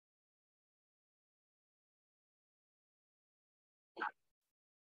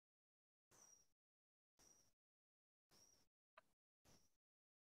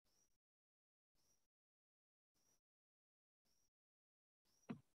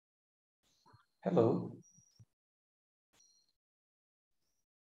Hello.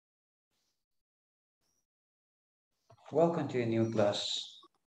 Welcome to a new class.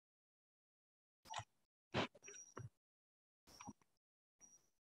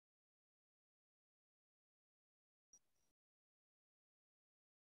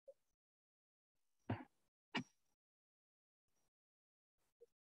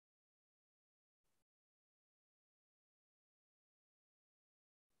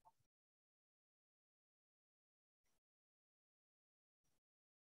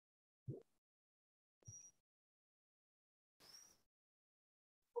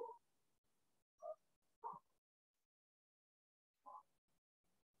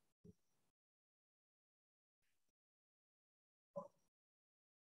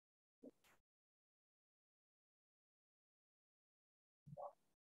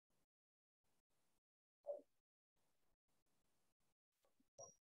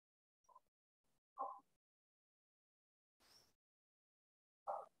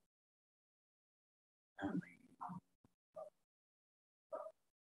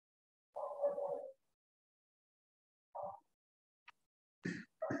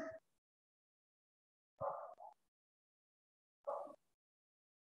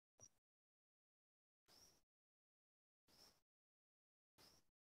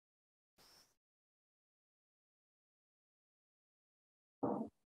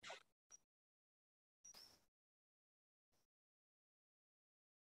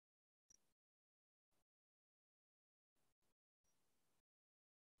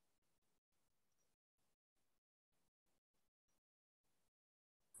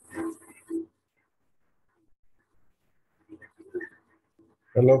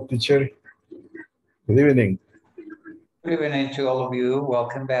 Hello, teacher. Good evening. Good evening to all of you.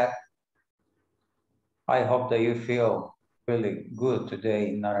 Welcome back. I hope that you feel really good today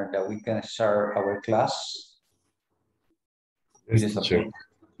in order that we can start our class. Yes, teacher.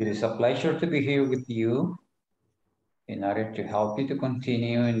 It is a pleasure to be here with you in order to help you to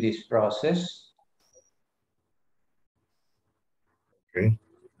continue in this process. Okay.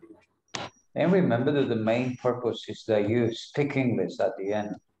 And remember that the main purpose is that you speak English at the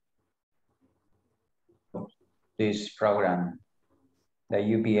end of this program, that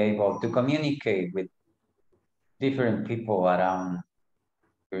you be able to communicate with different people around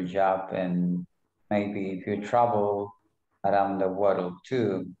your job, and maybe if you travel around the world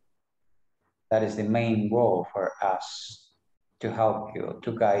too. That is the main goal for us, to help you,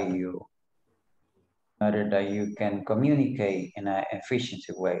 to guide you, in order that you can communicate in an efficient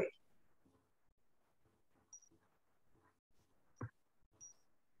way.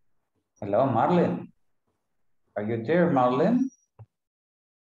 Hello, Marlene. Are you there, Marlene?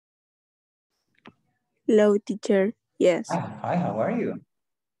 Hello, teacher. Yes. Hi, how are you?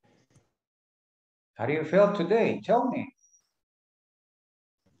 How do you feel today? Tell me.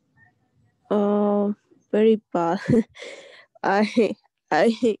 Very bad. I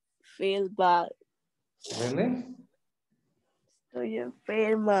feel bad. Really? Estoy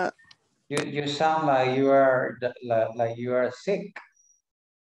enferma. You sound like you are sick.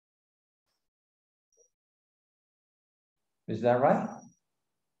 Is that right?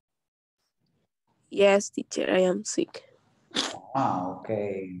 Yes, teacher, I am sick. Ah,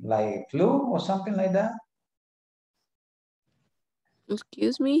 okay. Like flu or something like that?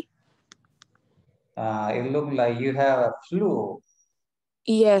 Excuse me? It looked like you have a flu.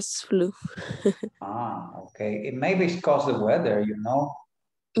 Yes, flu. Okay. It maybe it's caused the weather, you know.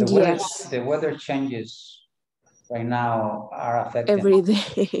 Yes. The weather changes right now are affecting. Every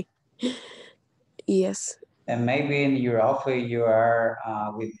day. Yes. And maybe in your office you are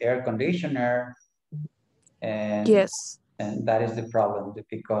with air conditioner, and yes. And that is the problem,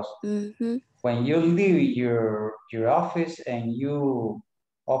 because when you leave your office and you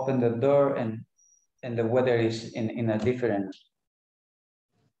open the door and the weather is in a different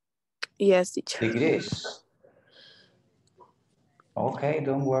Yes, teacher. degrees. Okay,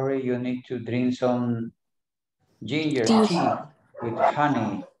 don't worry. You need to drink some ginger tea with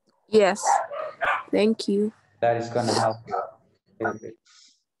honey. Yes. Thank you. That is going to help you a little bit.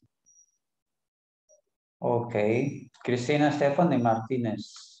 Okay. Cristina Stephanie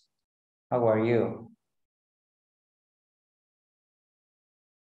Martinez, how are you?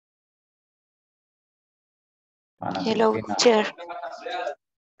 Hello, teacher.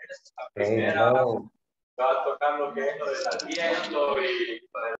 Okay, hello.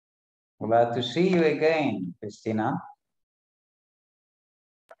 Glad to see you again, Cristina.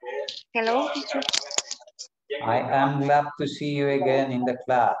 Hello, teacher. I am glad to see you again in the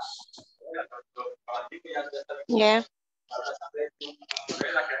class. Yeah.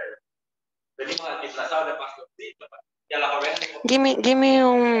 Give me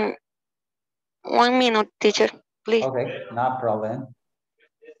 1 minute, teacher, please. Okay, no problem.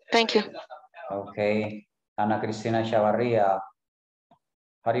 Thank you. Okay, Ana Cristina Chavarria.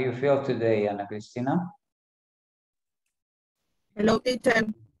 How do you feel today, Ana Cristina? Hello, teacher.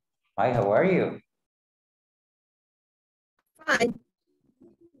 Hi, how are you? Fine.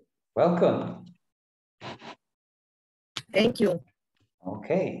 Welcome. Thank you.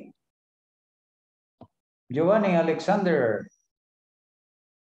 Okay. Giovanni Alexander.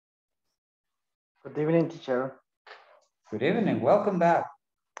 Good evening, teacher. Good evening. Welcome back.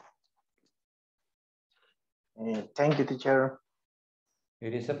 Thank you, teacher.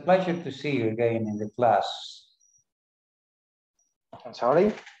 It is a pleasure to see you again in the class. I'm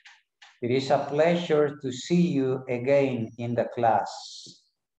sorry. It is a pleasure to see you again in the class.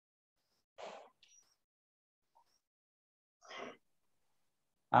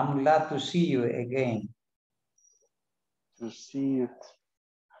 I'm glad to see you again. To see it.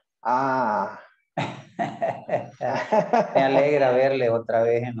 Ah. Me alegra verle otra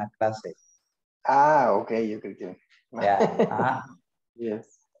vez en la clase. Okay, okay. Yeah.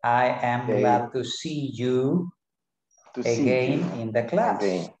 Yes. I am Okay. glad to see you To again see you. in the class.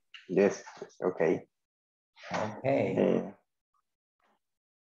 Again. Yes, okay. Okay.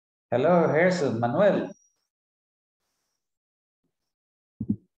 Hello, Gerson Manuel.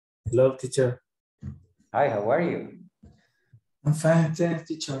 Hello, teacher. Hi, how are you? I'm fine, thanks,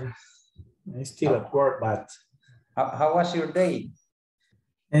 teacher. I'm still at work, but... How was your day?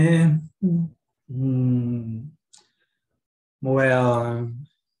 Well,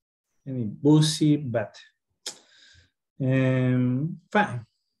 busy, but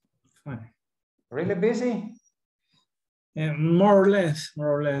fine. Really busy? More or less,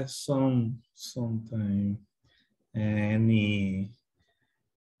 sometimes any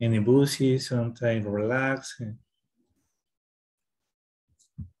busy, sometimes relax.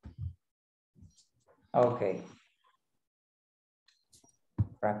 Okay.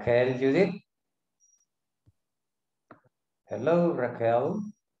 Raquel Judith. Hello, Raquel.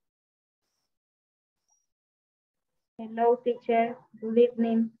 Hello, teacher. Good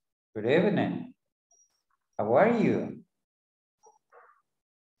evening. Good evening. How are you?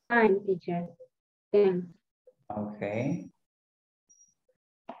 Fine, teacher. Thanks. Okay.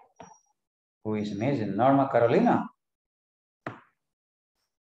 Who is missing? Norma Carolina.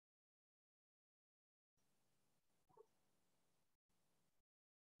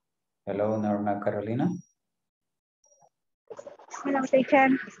 Hello, Norma Carolina. Hello, teacher.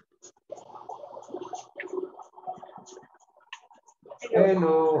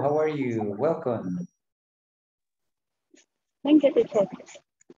 Hello, how are you? Welcome. Thank you, teacher.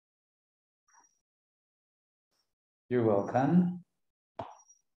 You're welcome.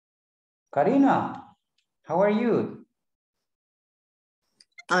 Karina, how are you?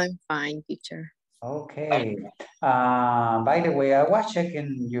 I'm fine, teacher. Okay. By the way, I was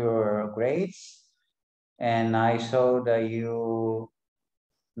checking your grades and I saw that you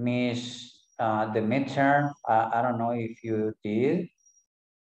missed the midterm. I don't know if you did.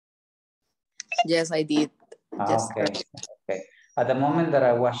 Yes, I did. Okay. At the moment that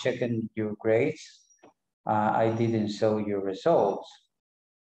I was checking your grades, I didn't show your results.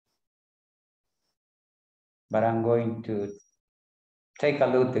 But I'm going to take a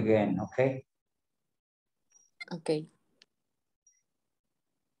look again, okay? Okay.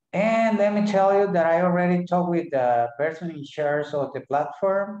 And let me tell you that I already talked with the person in charge of the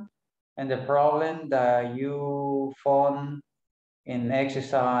platform, and the problem that you found in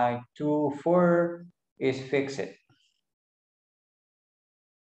exercise 2.4 is fixed.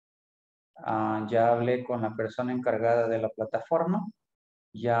 Ya hablé con la persona encargada de la plataforma,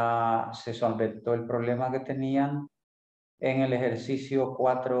 ya se solventó el problema que tenían en el ejercicio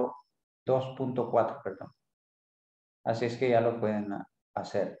 2.4, perdón. Así es que ya lo pueden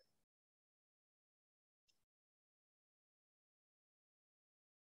hacer.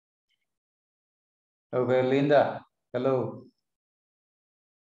 Okay, Linda, hello.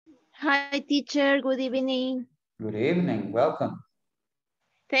 Hi, teacher. Good evening. Good evening, welcome.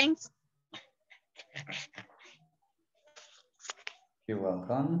 Thanks. You're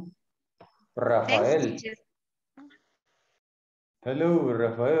welcome. Rafael. Thanks, teacher. Hello,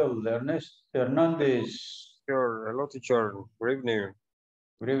 Rafael Hernandez. Sure. Hello, teacher. Good evening.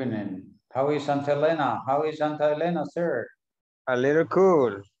 Good evening. How is Santa Elena? How is Santa Elena, sir? A little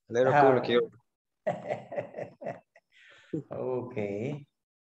cool. A little cool here. Okay.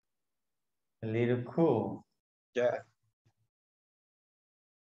 A little cool. Yeah.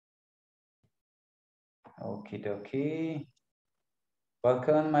 Okie dokie.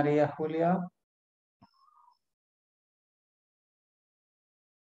 Welcome, Maria Julia.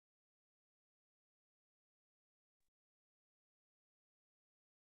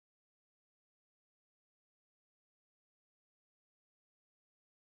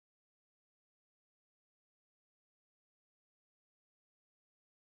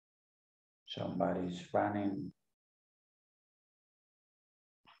 Somebody's running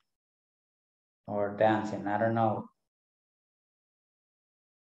or dancing. I don't know.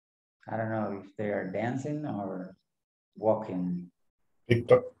 I don't know if they are dancing or walking.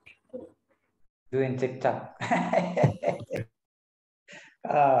 TikTok. Doing TikTok.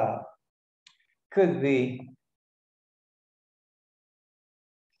 Could be.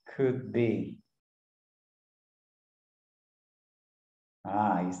 Could be.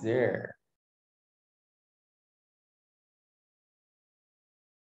 Ah, he's there.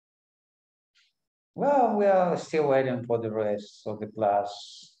 Well, we are still waiting for the rest of the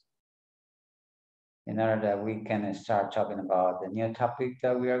class in order that we can start talking about the new topic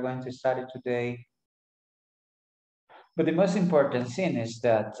that we are going to study today. But the most important thing is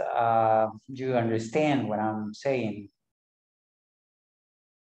that you understand what I'm saying.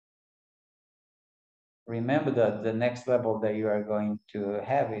 Remember that the next level that you are going to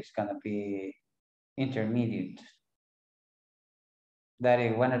have is going to be intermediate. That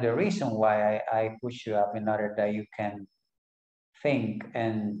is one of the reasons why I push you up in order that you can think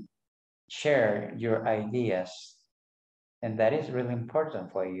and share your ideas. And that is really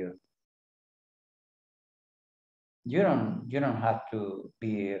important for you. You don't have to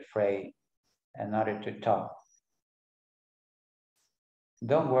be afraid in order to talk.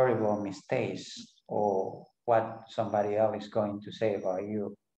 Don't worry about mistakes or what somebody else is going to say about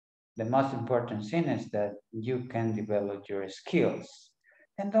you. The most important thing is that you can develop your skills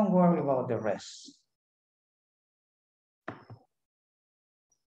and don't worry about the rest.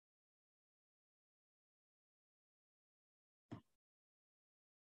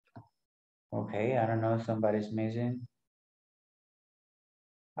 Okay, I don't know if somebody's missing.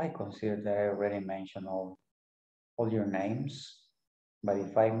 I consider that I already mentioned all your names, but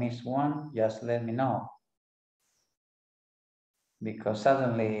if I miss one, just let me know. Because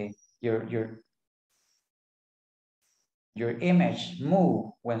suddenly your image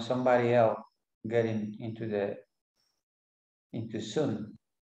move when somebody else get into Zoom.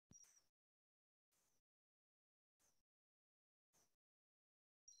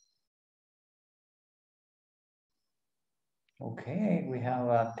 Okay, we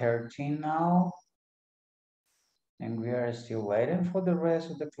have 13 now. And we are still waiting for the rest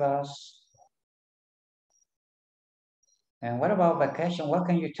of the class. And what about vacation? What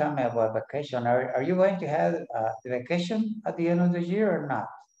can you tell me about vacation? Are you going to have a vacation at the end of the year or not?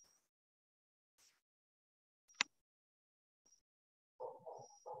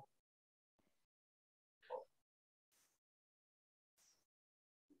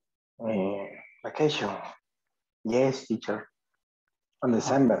 Vacation. Yes, teacher. On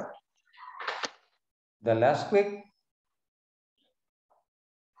December. The last week?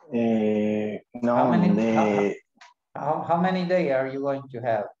 No, how many days are you going to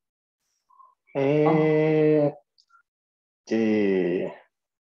have?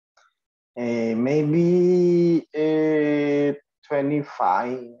 Maybe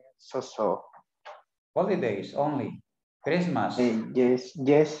 25 so. Holidays only. Christmas. Yes.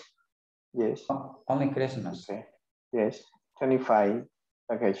 Only Christmas. Okay. Yes, 25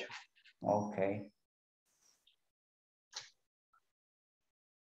 vacation. Okay.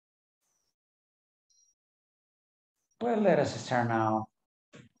 Well, let us start now.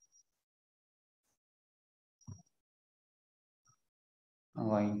 I'm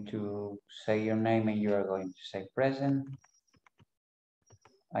going to say your name and you are going to say present.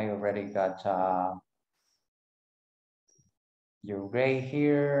 I already got your grade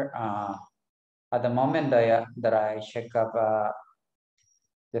here. At the moment that I check up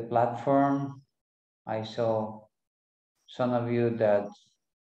the platform, I saw some of you that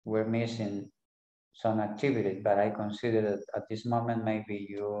were missing some activities, but I consider that at this moment, maybe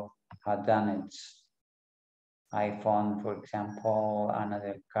you have done it. I found, for example, Ana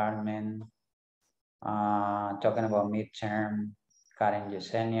del Carmen, talking about midterm, Karen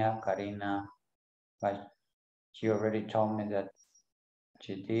Yesenia, Karina, but she already told me that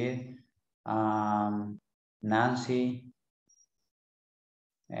she did. Nancy,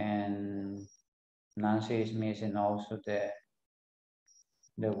 and Nancy is missing also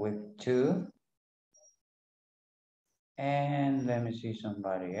the week 2. And let me see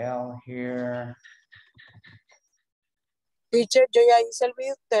somebody else here. Teacher, yo ya hice el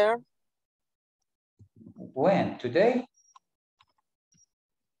midterm. When? Today?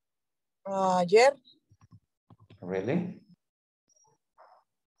 Ayer. Really?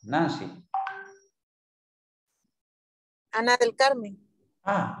 Nancy. Ana del Carmen.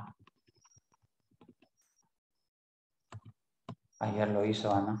 Ayer lo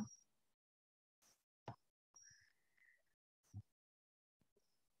hizo Ana.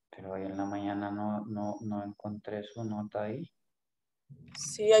 Pero hoy en la mañana no encontré su nota ahí.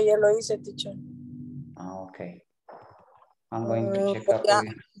 Sí, ayer lo hice, teacher. Ah, ok. I'm going to check up.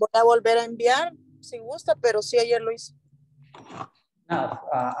 Voy a volver a enviar si gusta, pero sí, ayer lo hice. No,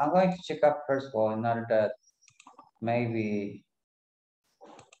 I'm going to check up first of all in order that maybe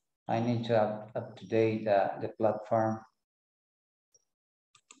I need to up to date the platform.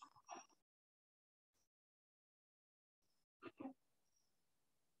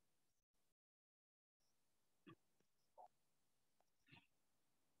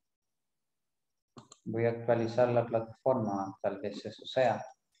 Voy a actualizar la plataforma, tal vez eso sea.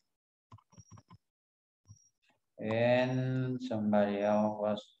 And somebody else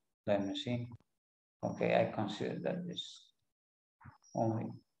was, let me see. Okay, I consider that this only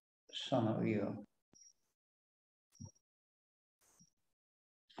some of you.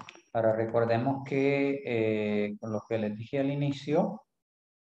 Ahora recordemos que con lo que les dije al inicio,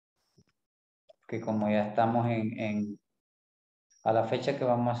 que como ya estamos a la fecha que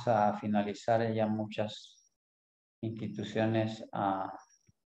vamos a finalizar, ya muchas instituciones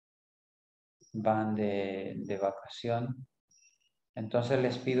van de vacación. Entonces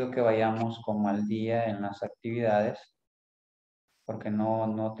les pido que vayamos como al día en las actividades, porque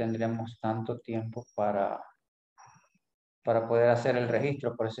no tendremos tanto tiempo para poder hacer el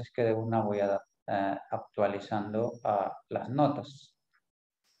registro. Por eso es que de una voy actualizando las notas.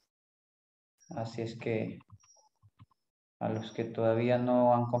 Así es que a los que todavía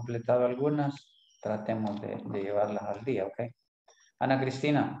no han completado algunas, tratemos de llevarlas al día, ¿ok? Ana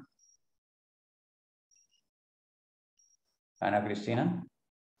Cristina. Ana Cristina.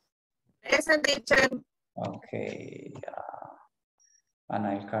 Present, teacher. Okay.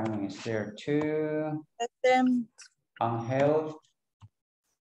 Ana El Carmen is there too. Angel.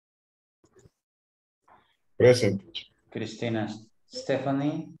 Present. Cristina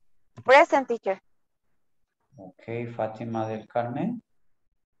Stephanie. Present, teacher. Okay, Fátima del Carmen.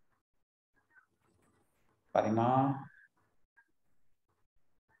 Fátima.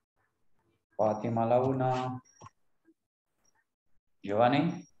 Fátima Laguna.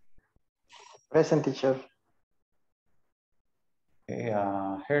 Giovanni. Present, teacher. Okay,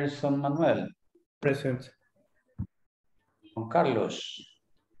 Gerson Manuel. Present. Juan Carlos.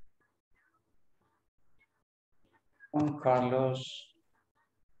 Juan Carlos.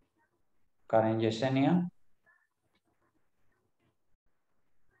 Karen Yesenia.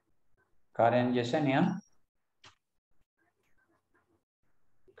 Karen Yesenia.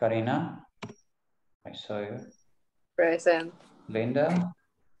 Karina. I saw you. Present. Linda.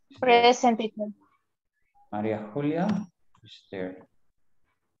 Present, teacher. Maria Julia. Is there.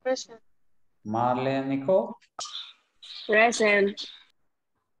 Present. Marlene Nicole. Present.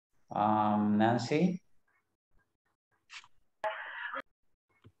 Nancy.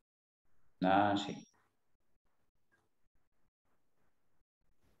 Nancy.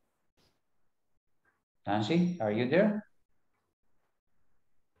 Nancy, are you there?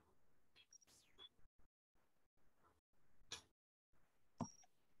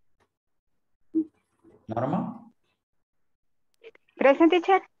 Norma? Present,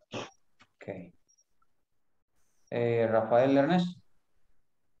 teacher. Okay. Rafael Ernest?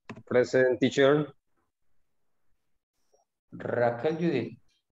 Present, teacher. Raquel Judith?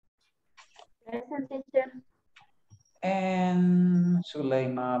 Present, teacher. And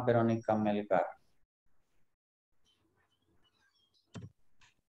Zuleima Verónica Melgar.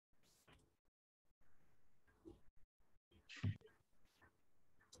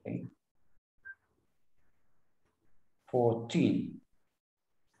 Okay. 14.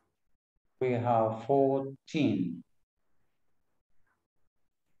 We have 14.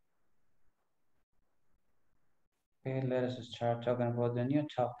 Okay, let us start talking about the new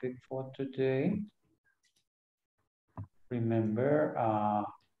topic for today. Remember,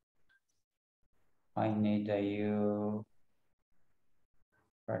 I need that you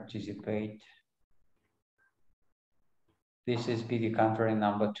participate. This is video conference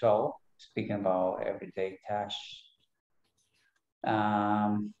number 12, speaking about everyday tasks.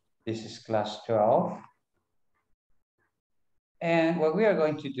 This is class 12. And what we are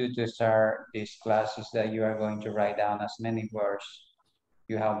going to do to start this class is that you are going to write down as many words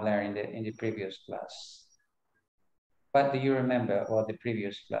you have learned in the previous class. What do you remember about the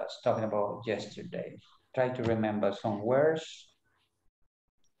previous class, talking about yesterday? Try to remember some words.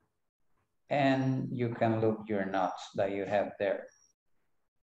 And you can look your notes that you have there.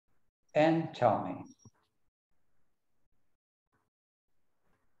 And tell me.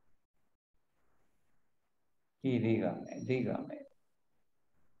 Y dígame.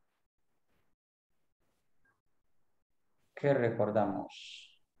 ¿Qué recordamos?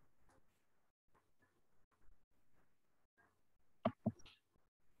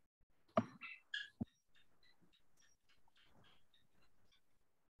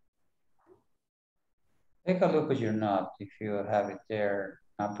 Take a look at your note if you have it there,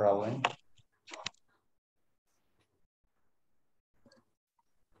 no problem.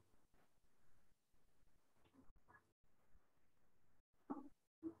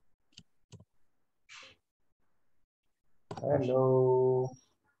 Hello.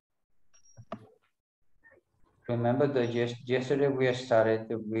 Remember that yesterday we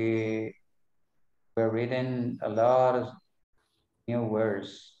started, we were reading a lot of new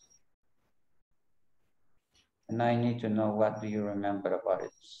words. And I need to know what do you remember about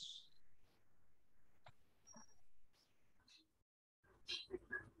it.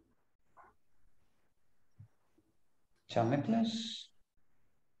 Tell me, please.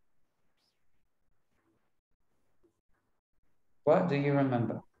 What do you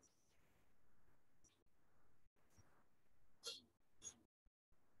remember?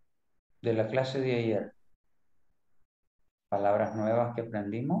 De la clase de ayer. Palabras nuevas que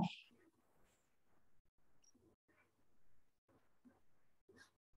aprendimos.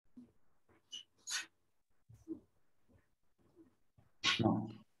 No.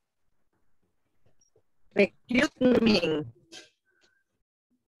 Recruitment.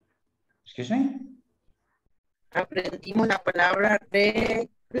 Excuse me? Aprendimos la palabra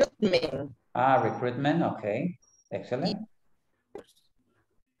recruitment. Ah, recruitment, okay. Excellent.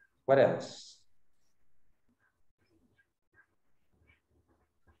 What else?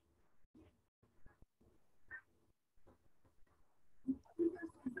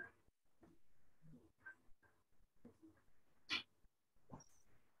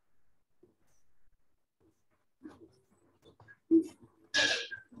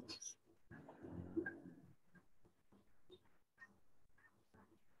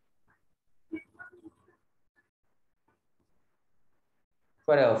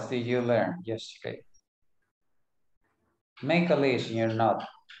 What else did you learn yesterday? Make a list in your note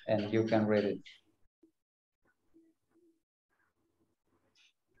and you can read it.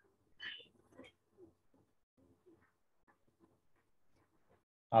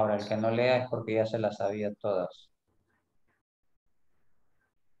 Ahora, el que no lea es porque ya se las sabía todas.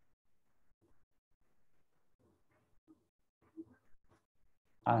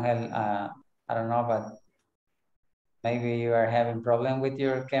 Angel, I don't know, but maybe you are having problem with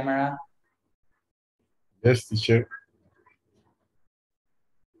your camera. Yes, teacher.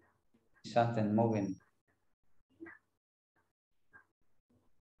 Something moving.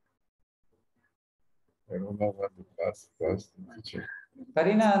 I don't know what the past was, teacher.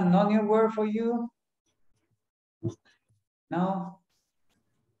 Karina, no new word for you? No?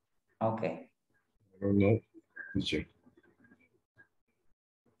 Okay. I don't know, teacher.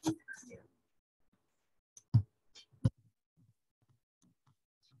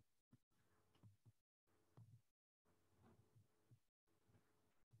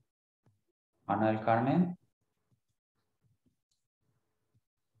 Manuel Carmen?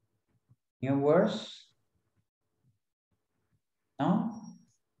 New words? No?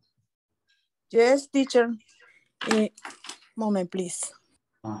 Yes, teacher. Moment, please.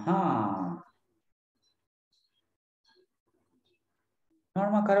 Norma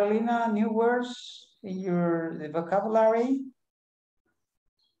Carolina, new words in your vocabulary?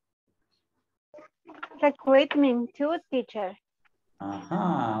 Recruitment too, teacher.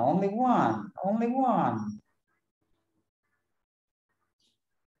 Only one.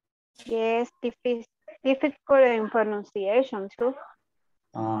 Yes, difficult in pronunciation too.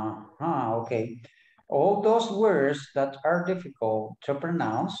 Okay. All those words that are difficult to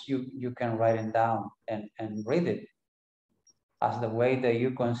pronounce, you can write it down and read it as the way that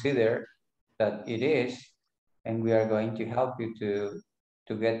you consider that it is, and we are going to help you to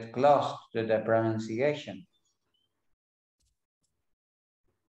get close to the pronunciation.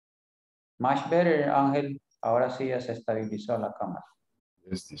 Much better, Ángel. Ahora sí ya se estabilizó la cámara.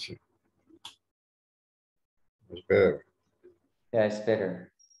 Yes, teacher. Much better. Yeah, it's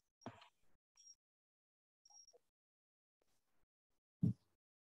better.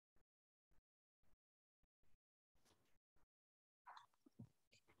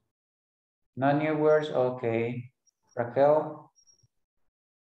 No new words, okay. Raquel,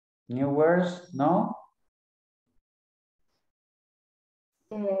 new words, no?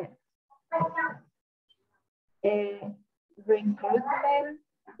 Recruitment,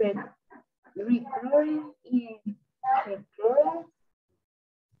 recruiting in recruit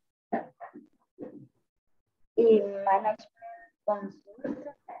in management consult.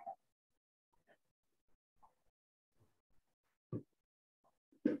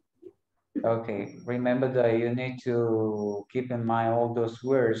 Okay, remember that you need to keep in mind all those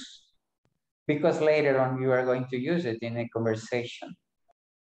words because later on you are going to use it in a conversation.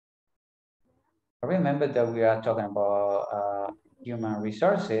 Remember that we are talking about human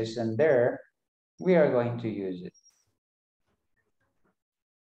resources, and there we are going to use it.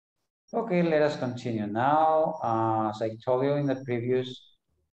 Okay, let us continue now. As I told you in the previous,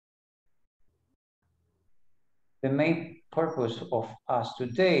 the main purpose of us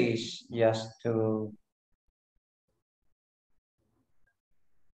today is just to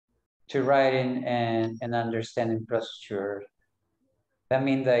write in and understanding procedure. That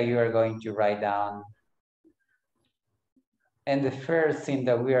means that you are going to write down. And the first thing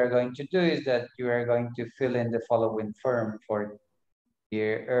that we are going to do is that you are going to fill in the following form for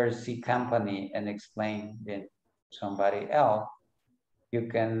your RC company and explain it to somebody else. You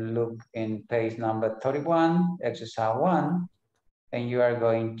can look in page number 31, exercise 1, and you are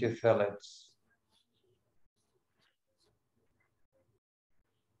going to fill it.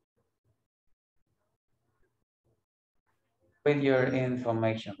 With your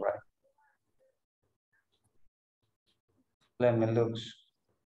information, right? Let me look.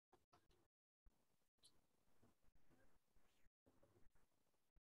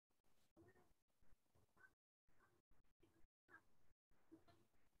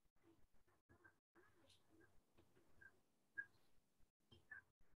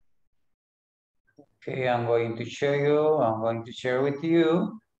 Okay, I'm going to show you, I'm going to share with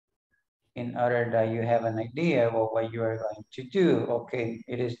you in order that you have an idea of what you are going to do. Okay,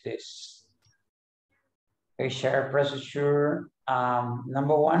 it is this. Okay, share procedure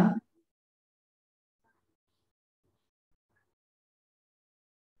number 1.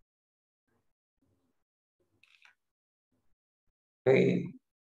 Okay.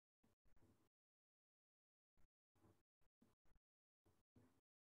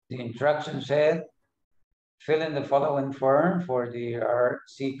 The instruction said, fill in the following form for the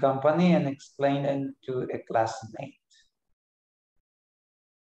RC company and explain it to a classmate.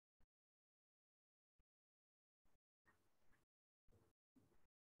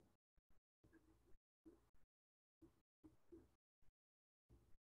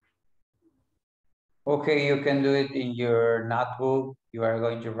 Okay, you can do it in your notebook. You are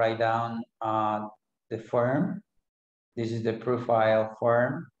going to write down the form. This is the profile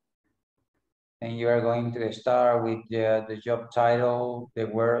form. And you are going to start with the job title, the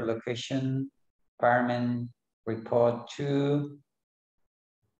work location, department, report to.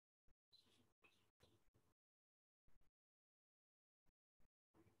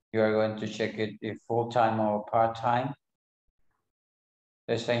 You are going to check it if full-time or part-time.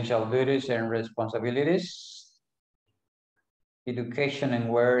 Essential duties and responsibilities. Education and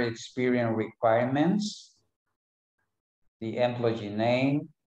work experience requirements. The employee name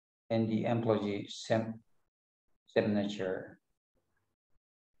and the employee signature.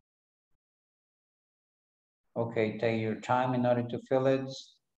 Okay, take your time in order to fill it.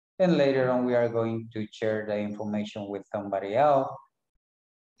 And later on, we are going to share the information with somebody else.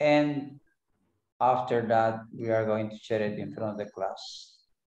 And after that, we are going to share it in front of the class.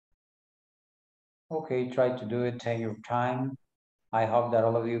 Okay, try to do it, take your time. I hope that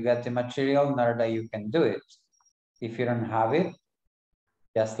all of you get the material in order that you can do it. If you don't have it,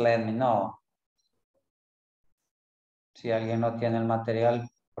 just let me know. Si alguien no tiene el material,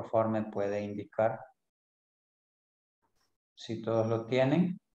 por favor me puede indicar. Si todos lo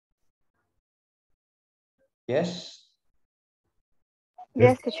tienen. Yes?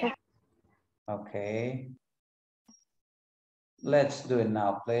 Yes, teacher. Okay. Let's do it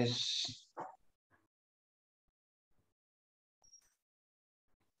now, please.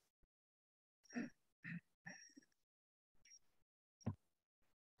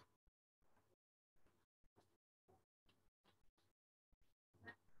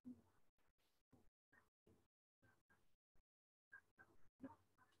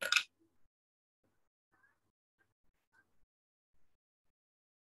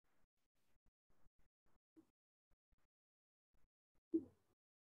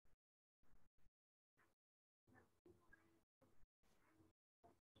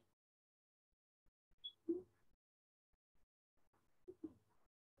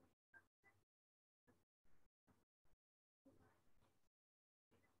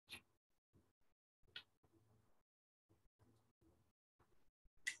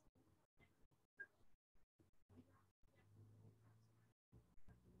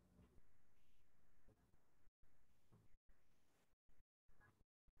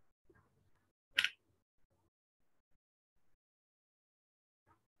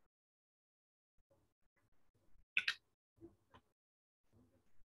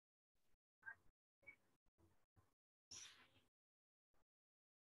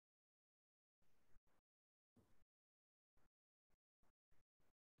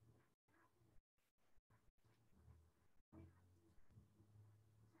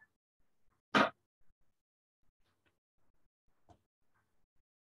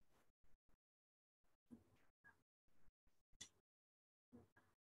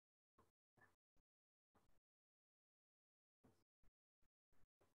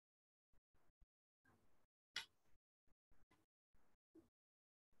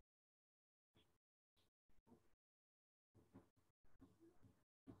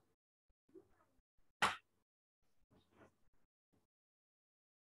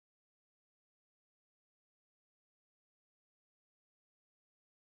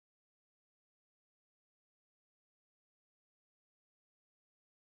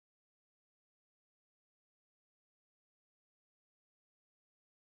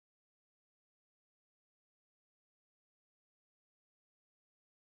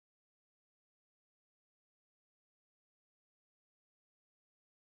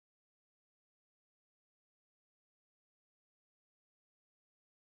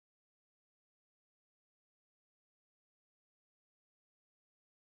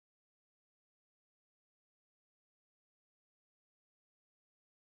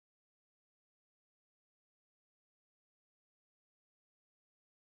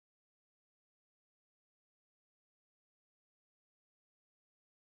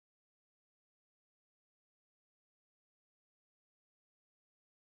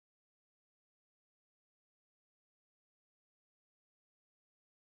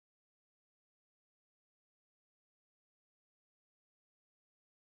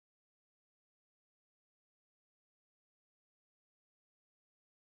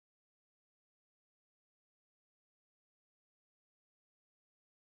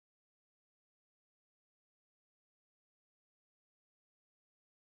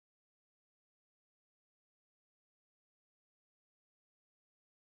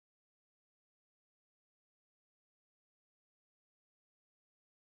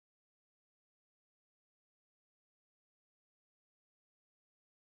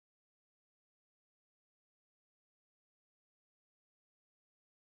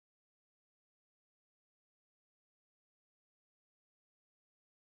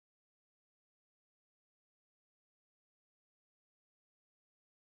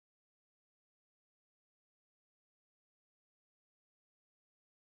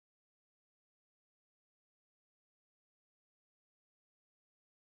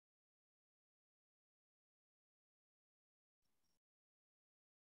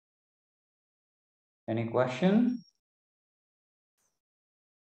 Any question?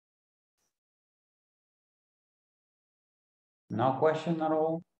 No question at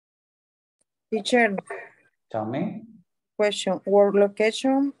all? Teacher, Tell me. question. Work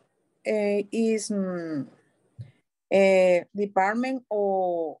location is department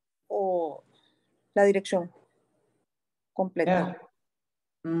o la dirección completa.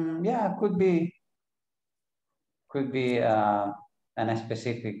 Yeah. Yeah, could be an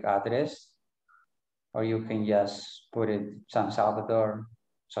specific address, or you can just put it San Salvador,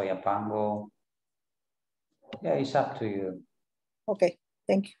 Soyapango. Yeah, it's up to you. Okay,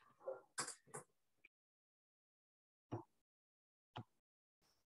 thank you.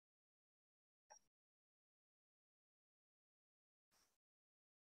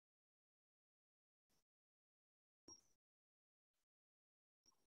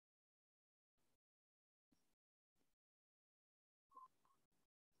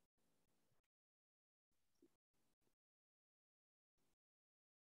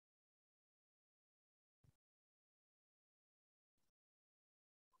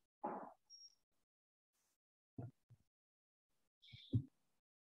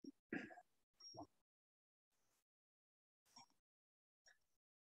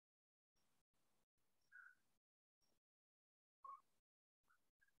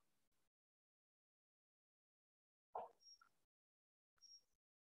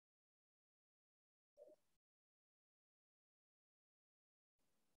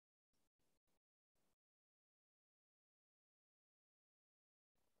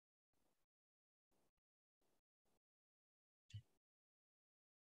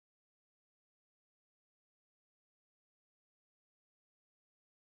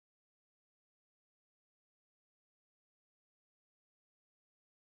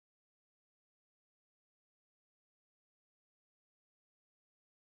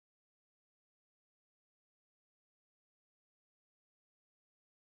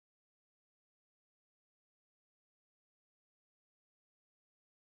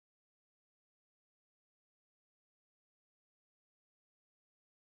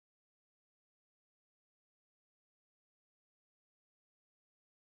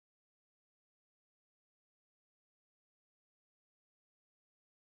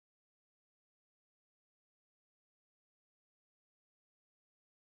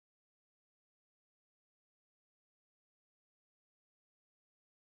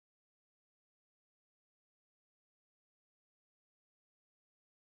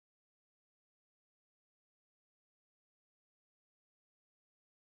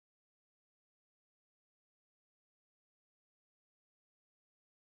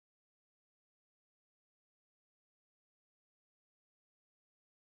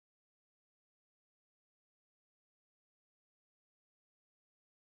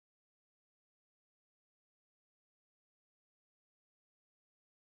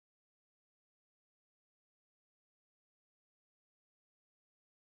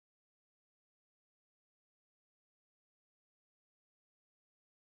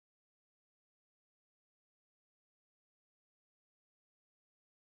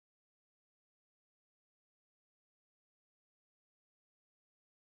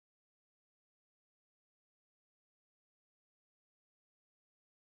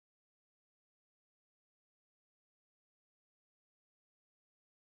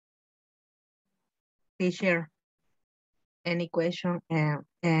 Teacher, any question?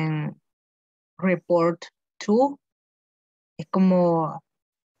 And report to es como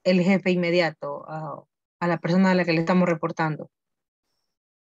el jefe inmediato a la persona a la que le estamos reportando.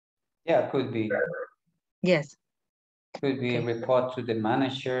 Yeah, could be. Yes. Could be a Okay. report to the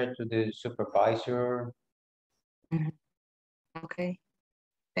manager, to the supervisor. Okay.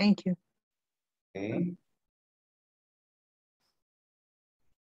 Thank you. Okay.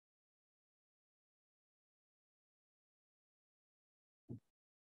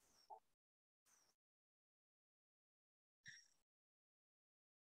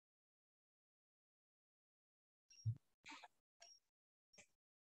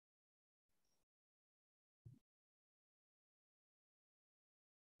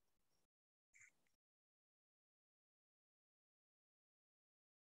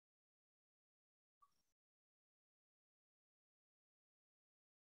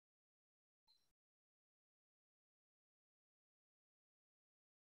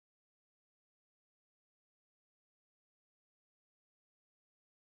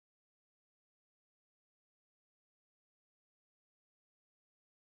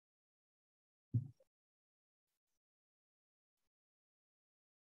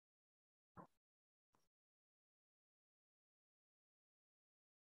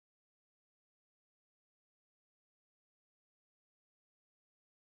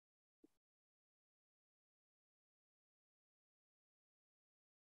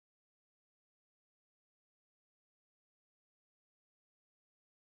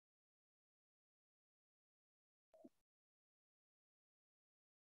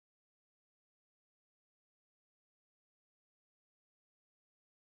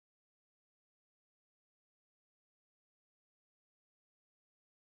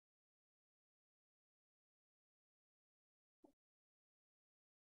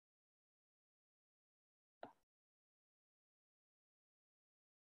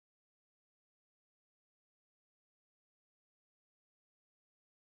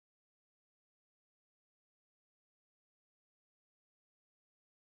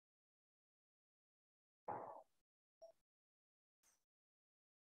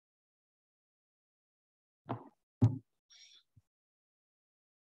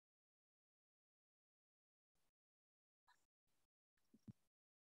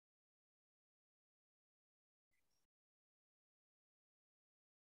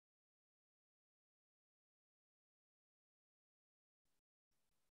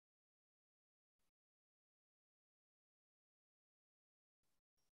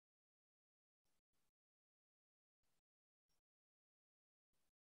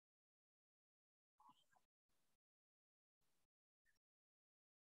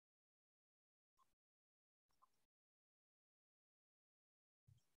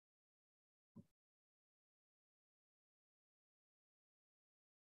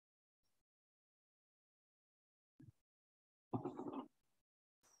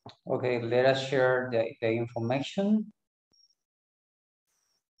 Okay, let us share the information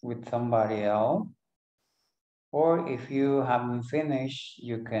with somebody else. Or if you haven't finished,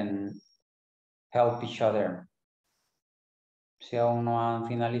 you can help each other. Si aún no han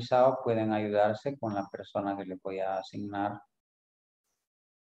finalizado, pueden ayudarse con la persona que les voy a asignar.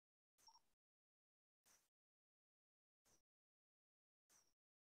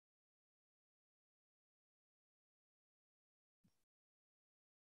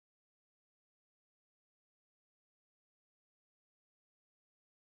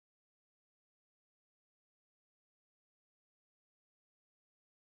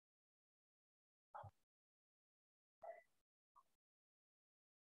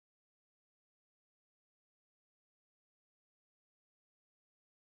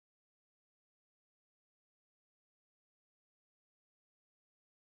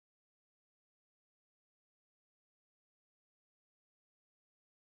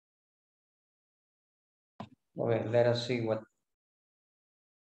 Okay, let us see what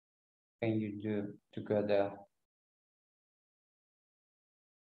can you do together.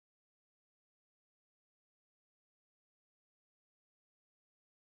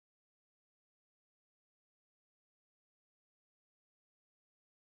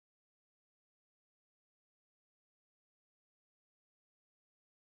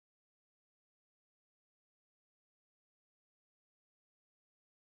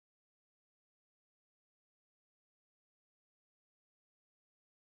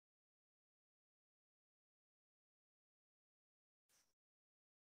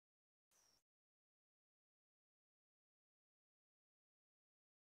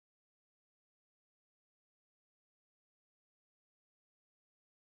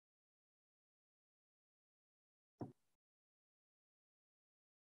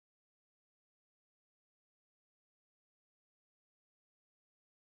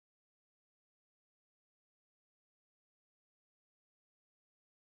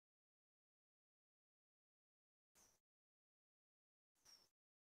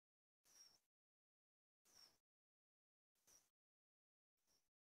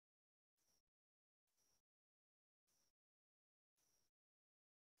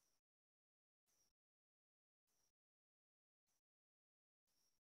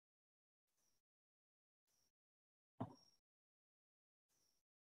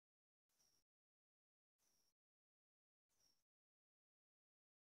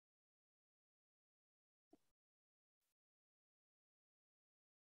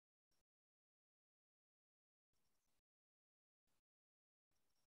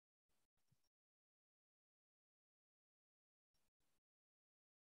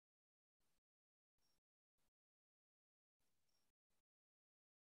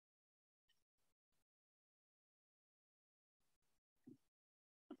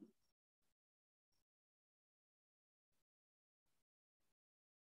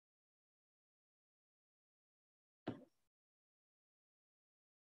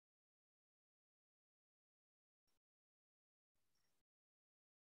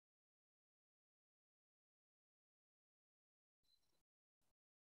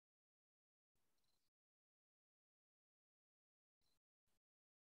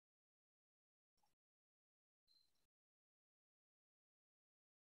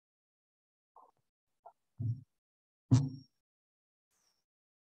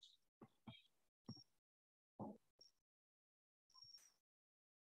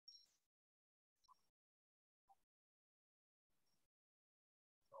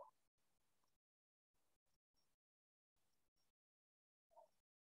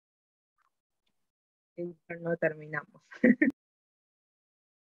 No terminamos.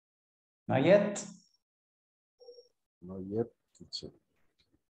 Not yet? Not yet, teacher.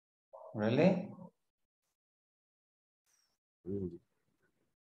 Really? Really.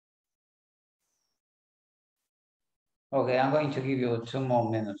 Okay, I'm going to give you 2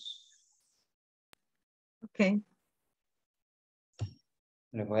 more minutes. Okay.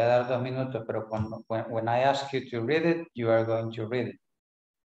 Les voy a dar 2 minutos, pero when I ask you to read it, you are going to read it.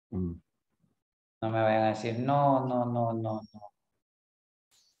 Mm. No me vayan a decir, no, no, no, no, no.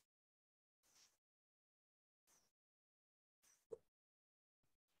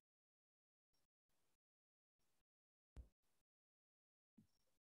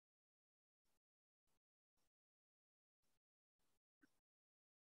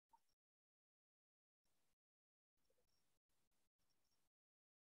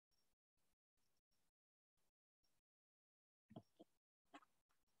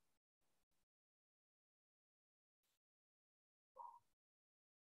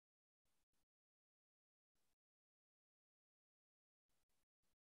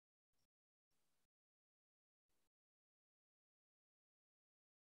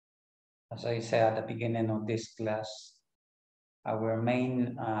 As I said at the beginning of this class, our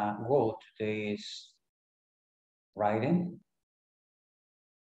main goal today is writing.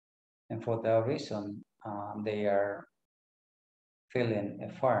 And for that reason, they are filling a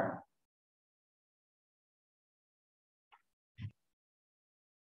form.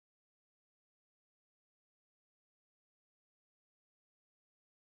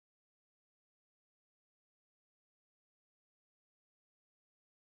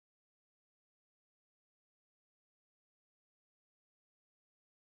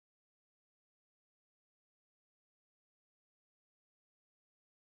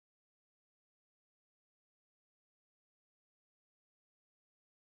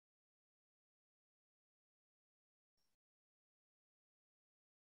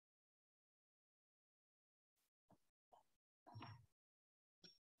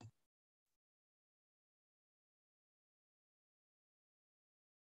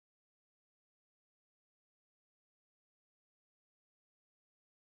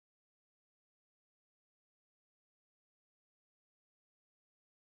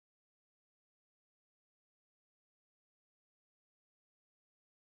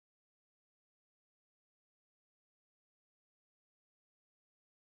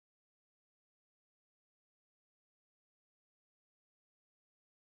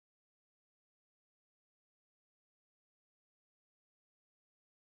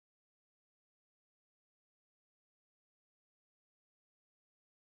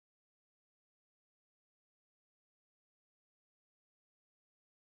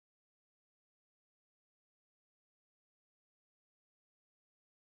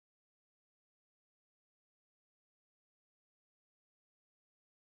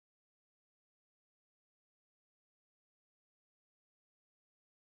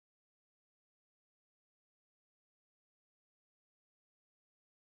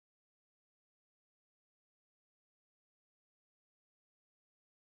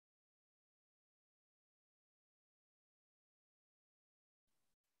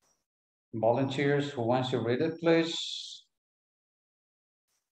 Volunteers who wants to read it, please.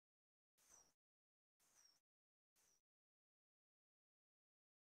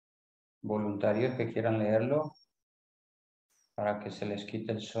 Voluntarios que quieran leerlo para que se les quite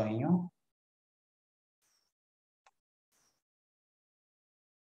el sueño.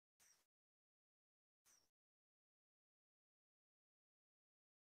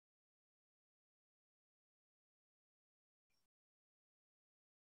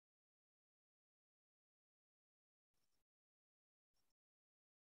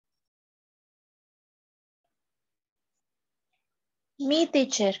 Me,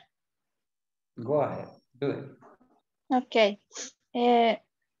 teacher. Go ahead, do it. Okay. It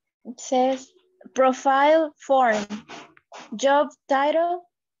says profile form, job title,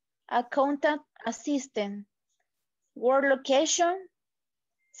 accountant assistant, work location,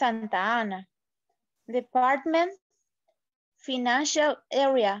 Santa Ana, department, financial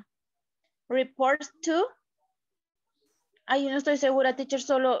area, reports to. Ahí no estoy segura, teacher,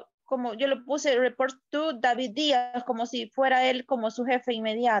 solo como yo lo puse, report to David Díaz, como si fuera él como su jefe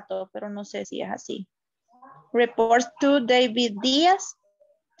inmediato, pero no sé si es así. Reports to David Díaz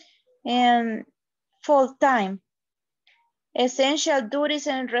and full time. Essential duties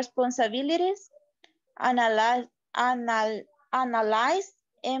and responsibilities, analyze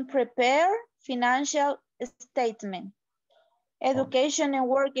and prepare financial statement. Education and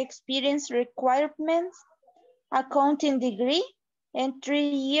work experience requirements, accounting degree, and 3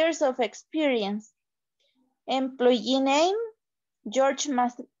 years of experience. Employee name, George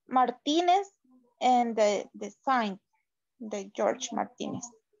Martinez, and the sign, the George Martinez.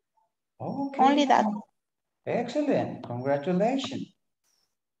 Okay. Only that. Excellent, congratulations.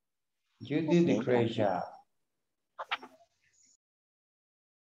 You did a great job.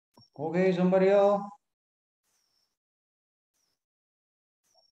 Okay, somebody else?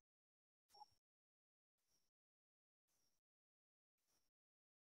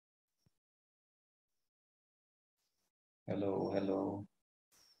 Hello, hello.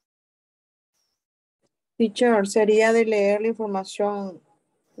 Teacher, sería de leer la información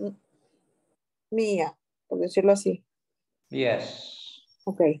mía, por decirlo así. Yes.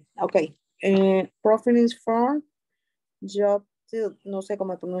 Ok. Preference form, job, no sé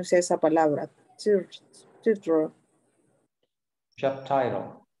cómo pronuncia esa palabra. Title. Job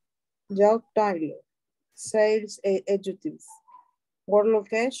title. Job title. Sales executives. Work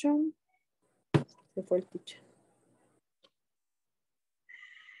location. Se fue el teacher.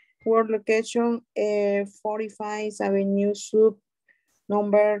 Work location 45 Avenue Sub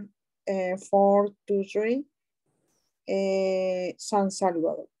number 423 San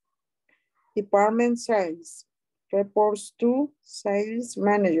Salvador. Department sales. Reports to sales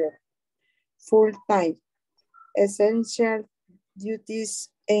manager. Full-time. Essential duties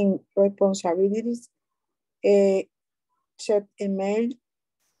and responsibilities. Check email.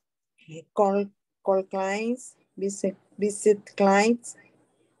 Call clients. Visit clients.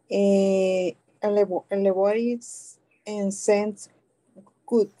 Elaborates and sends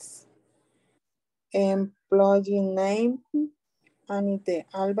goods. Employee name, Anite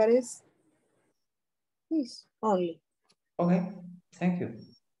Alvarez. Yes, only. Okay, thank you.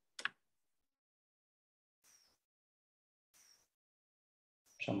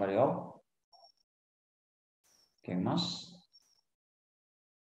 Somebody else? ¿Quién más?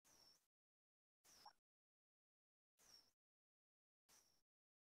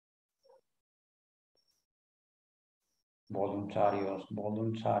 Voluntarios.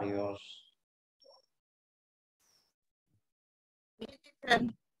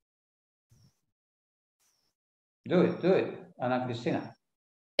 Do it, Ana Cristina.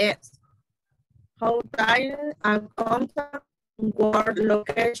 Yes. Hotel and contact work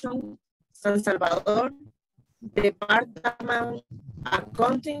location, San Salvador, department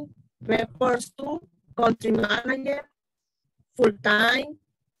accounting, reports to country manager, full-time,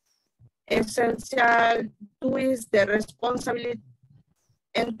 essential duties, the responsibility,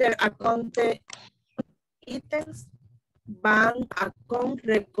 enter account items, bank account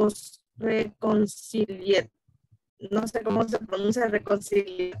reconciliate. No sé cómo se pronuncia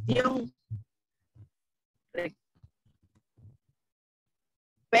reconciliación.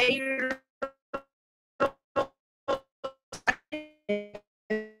 Payroll,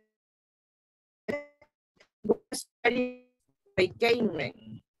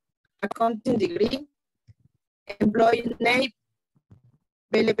 payment, accounting degree, employee name,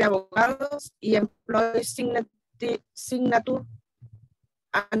 BLP abogados y employee signature,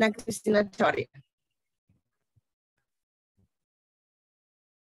 Ana Cristina Chori.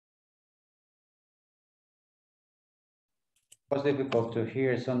 It was difficult to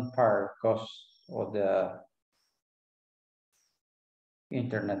hear some part because of the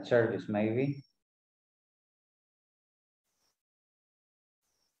internet service, maybe.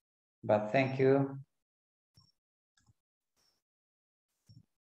 But thank you.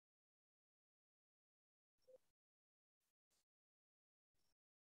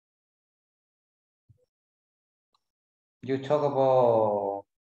 You talk about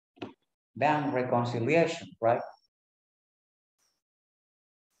bank reconciliation, right?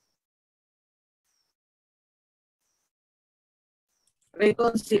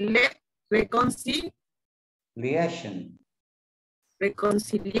 Reconciliation.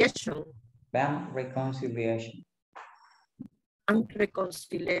 Bank reconciliation. And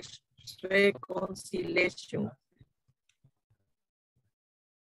reconciliation.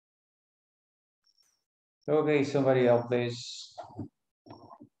 Okay, somebody else, please.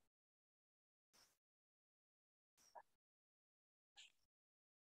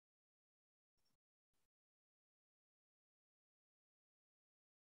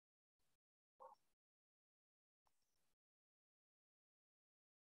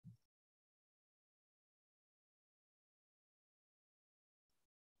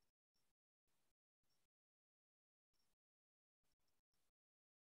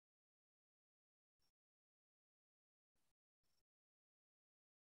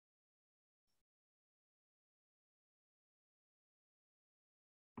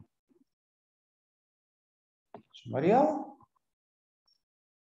 Somebody else?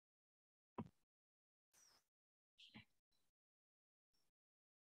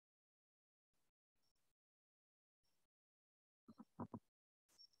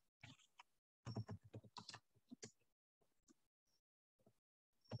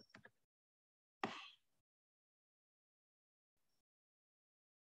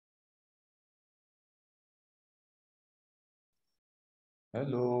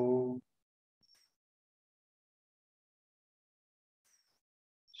 Hello.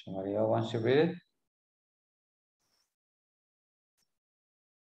 Somebody else wants to read it?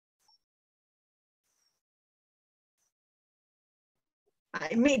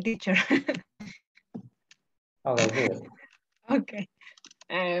 Me, teacher. Okay, good. Okay.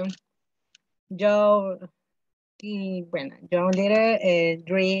 Yo, y bueno, yo leeré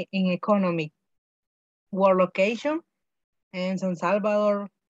degree in economic work location en San Salvador,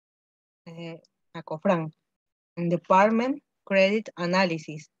 Acofran. Department credit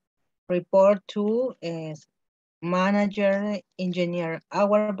analysis. Report to manager engineer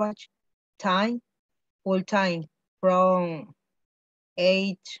hour batch time full time from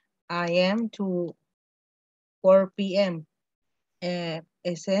 8 a.m. to 4 p.m.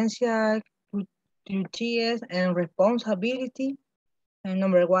 Essential duties and responsibility. And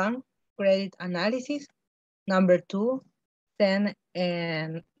number 1, credit analysis. Number 2, send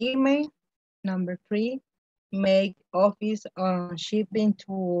an email. Number 3, make office shipping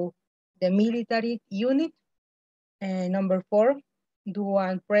to the military unit. And number 4, do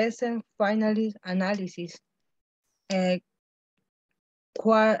a present finalist analysis.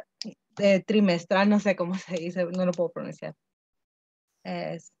 Trimestral, no sé cómo se dice, no lo puedo pronunciar.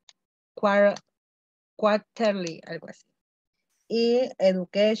 Es quarterly, algo así. Y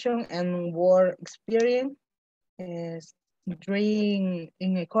education and work experience is dream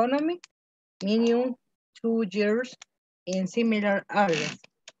in economy, minimum 2 years in similar areas.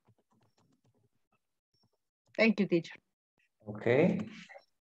 Thank you, teacher. Okay.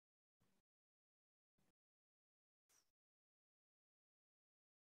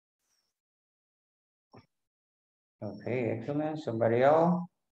 Okay, excellent. Somebody else?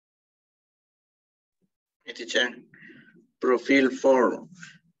 Teacher, profile for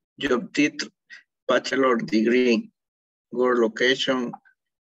job title, bachelor degree, work location,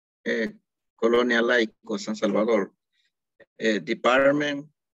 Colonia Laico, San Salvador, department,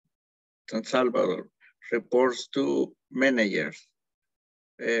 San Salvador, reports to managers,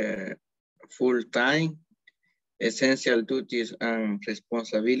 full-time, essential duties and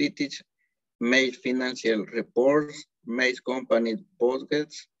responsibilities, made financial reports, made company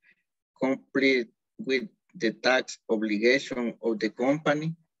budgets, complete with the tax obligation of the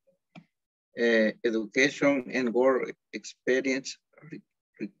company, education and work experience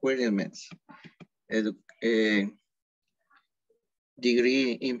requirements,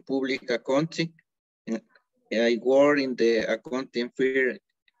 degree in public accounting. I work in the accounting firm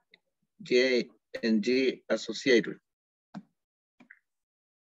J&G Associated.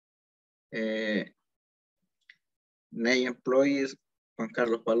 Name employees, Juan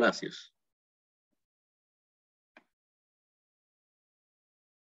Carlos Palacios.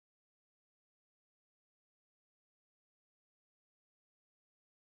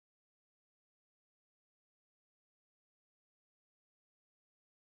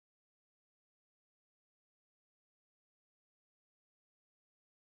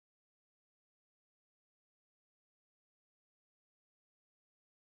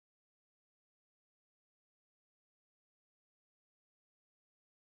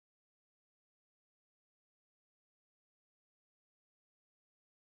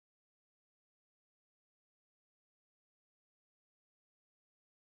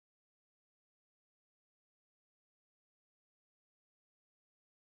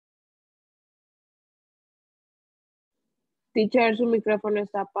 Teacher, su micrófono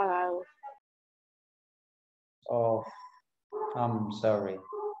está apagado. Oh, I'm sorry.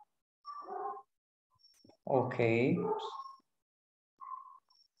 Okay.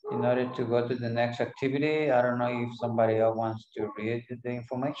 In order to go to the next activity, I don't know if somebody else wants to read the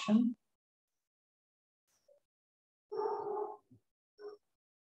information.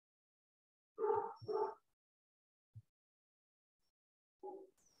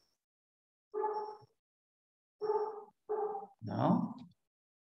 No?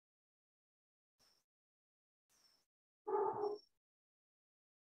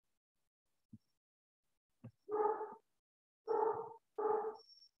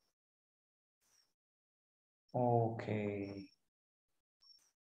 Okay.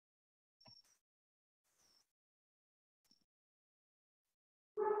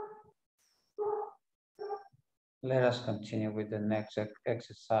 Let us continue with the next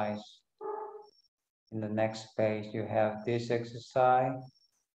exercise. In the next page, you have this exercise.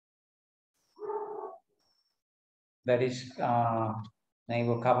 That is a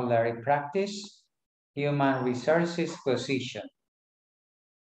vocabulary practice, human resources position.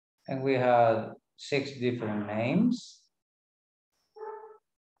 And we have 6 different names.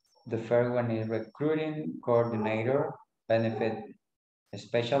 The first one is recruiting coordinator, benefit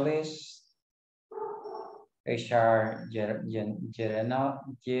specialist, HR generalist,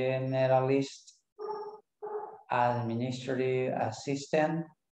 administrative assistant,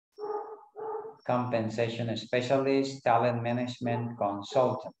 compensation specialist, talent management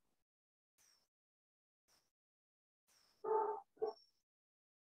consultant.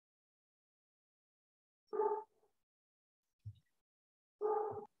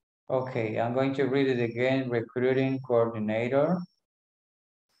 Okay, I'm going to read it again. Recruiting coordinator,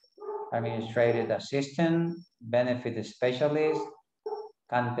 administrative assistant, benefit specialist,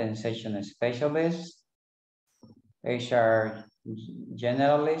 compensation specialist, HR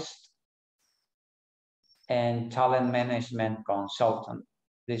generalist, and talent management consultant.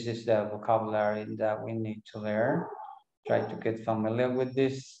 This is the vocabulary that we need to learn. Try to get familiar with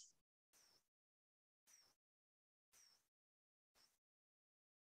this.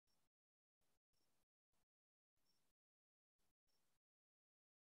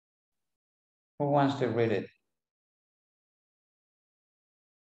 Who wants to read it?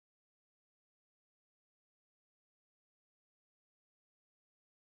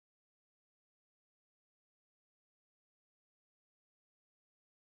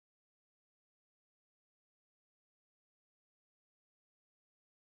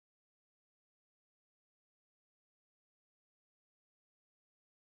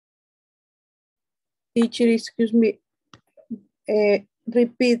 Teacher, excuse me.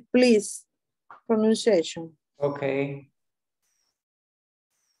 Repeat, please. Pronunciation. Okay.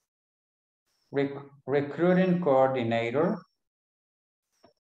 Recruiting coordinator.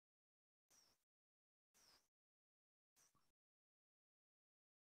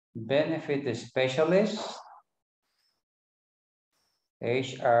 Benefit specialist.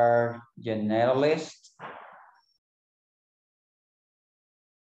 HR generalist.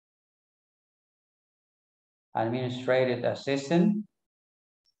 Administrative assistant.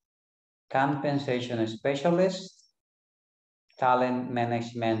 Compensation specialist. Talent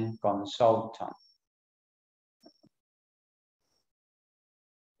management consultant.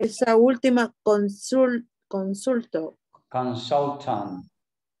 Esa última consulto. Consultant.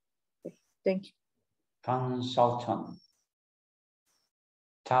 Thank you. Consultant.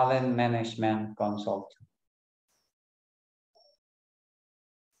 Talent management consultant.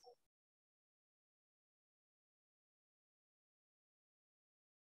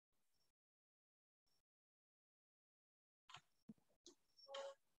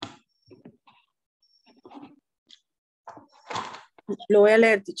 Lo voy a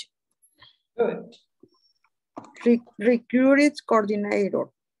leer, teacher. Good. Recruited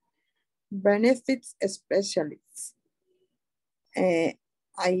coordinator. Benefits specialist.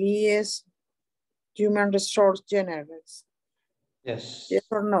 Ahí es human resource generalist. Yes. Yes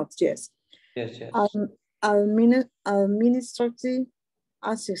or not? Yes. Yes, yes. Administrative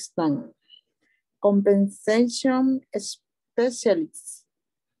assistant. Compensation specialist.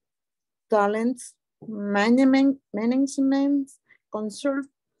 Talent management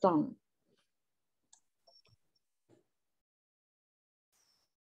consultant.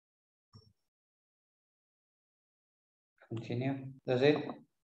 Continue. That's it.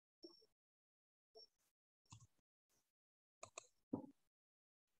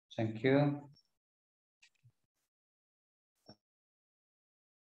 Thank you.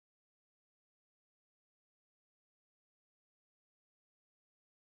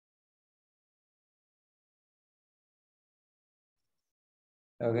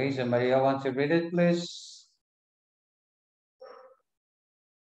 Okay, somebody else wants to read it, please?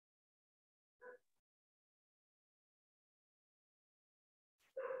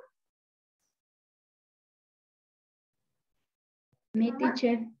 Me,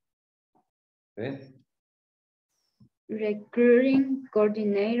 teacher. Good. Recruiting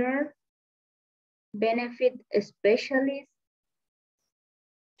coordinator, benefit specialist,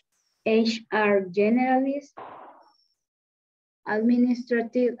 HR generalist,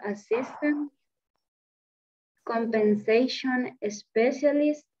 administrative assistant, compensation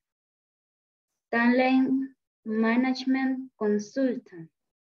specialist, talent management consultant.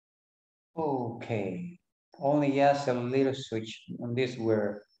 Okay. Only just a little switch on this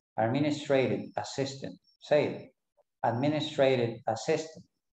word. Administrative assistant. Say it. Administrative assistant.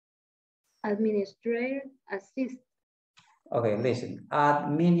 Administrative assistant. Okay, listen.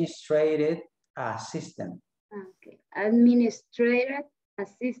 Administrative assistant. Okay. Administrative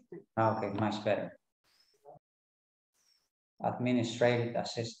assistant. Okay, much better. Administrative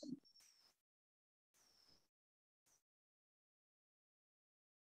assistant.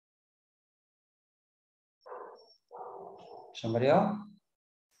 Somebody else?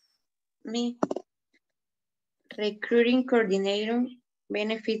 Me. Recruiting coordinator,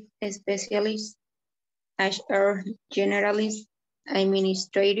 benefit specialist, HR generalist,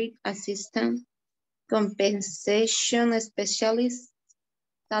 administrative assistant, compensation specialist,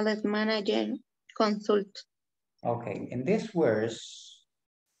 talent manager, consult. Okay, in this words,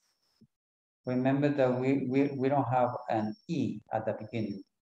 remember that we don't have an E at the beginning.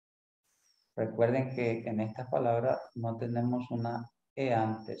 Recuerden que en esta palabra no tenemos una E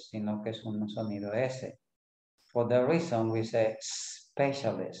antes, sino que es un sonido S. For that reason, we say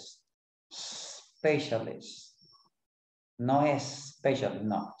specialist. Specialist. No es special,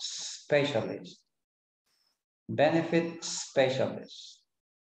 no. Specialist. Benefit specialist.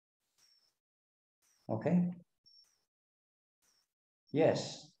 Okay?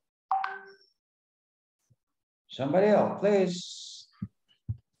 Yes. Somebody else, please.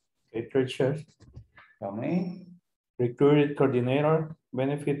 Okay, teacher. Tell me. Recruited coordinator,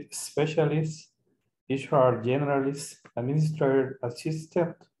 benefit specialist, HR generalist, administrative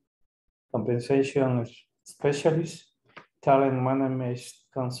assistant, compensation specialist, talent management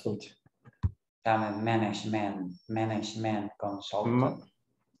consultant. Talent management consultant.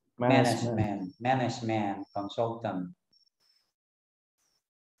 Management consultant.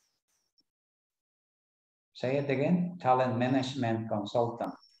 Say it again. Talent management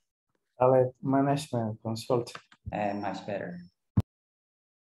consultant. Talent management consultant. Much better.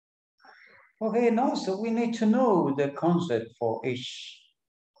 Okay, no, so we need to know the concept for each.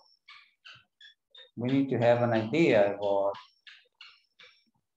 We need to have an idea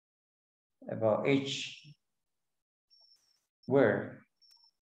about each word.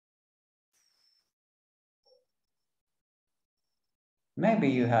 Maybe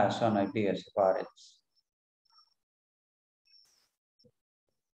you have some ideas about it.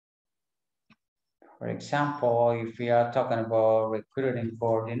 For example, if we are talking about recruiting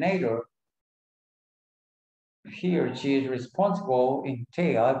coordinator, he or she is responsible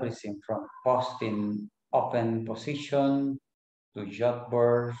entail everything from posting open position to job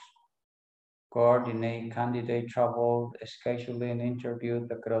boards, coordinate candidate travel, scheduling interviews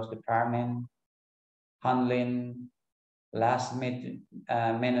across department, handling last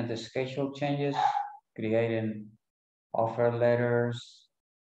minute schedule changes, creating offer letters,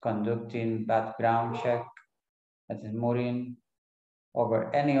 conducting background check, and smoothing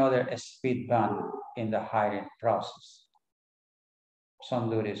over any other speed bump in the hiring process. Some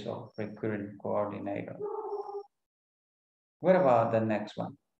duties of recruiting coordinator. What about the next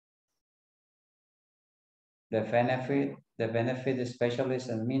one? The benefit specialist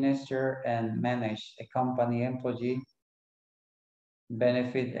administer and manage a company employee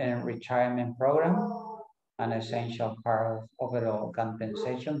benefit and retirement program, an essential part of overall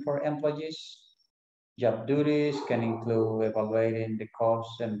compensation for employees. Job duties can include evaluating the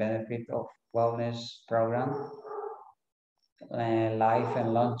cost and benefit of wellness program, life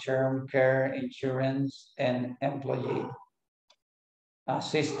and long-term care insurance, and employee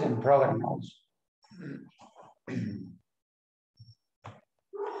assistance program also.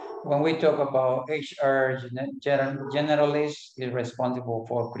 When we talk about HR generalist, is responsible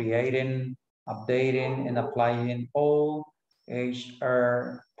for creating, updating, and applying all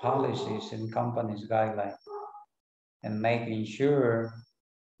HR policies and companies' guidelines, and making sure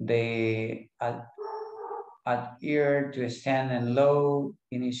they adhere to standard law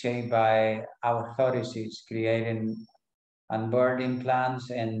initiated by authorities, creating onboarding plans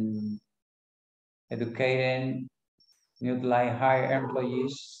and educating newly hired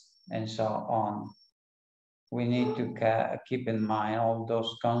employees, and so on. We need to keep in mind all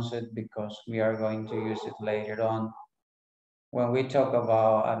those concepts because we are going to use it later on. When we talk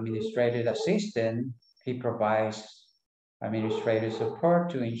about administrative assistant, he provides administrative support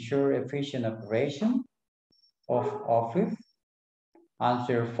to ensure efficient operation of office,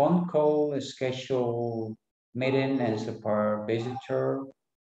 answer phone call, schedule meeting, and support visitor,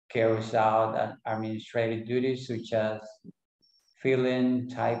 carries out administrative duties such as filling,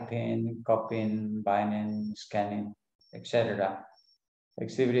 typing, copying, binding, scanning, etc.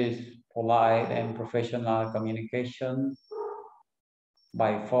 Exhibits polite and professional communication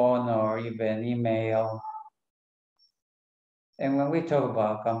by phone or even email. And when we talk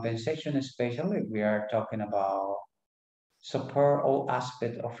about compensation especially, we are talking about support all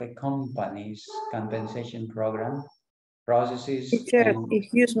aspects of a company's compensation program, processes. Teacher,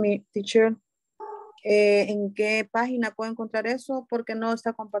 excuse me, teacher. ¿En qué página puedo encontrar eso? Porque no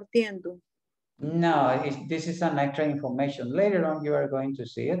está compartiendo. No, this is an extra information. Later on, you are going to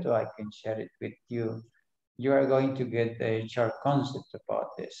see it, or I can share it with you. You are going to get the short concept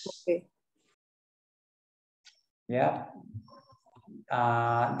about this. Okay. Yeah.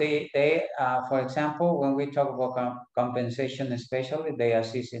 For example, when we talk about compensation, especially, they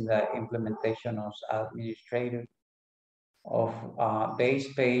assist in the implementation of administrative of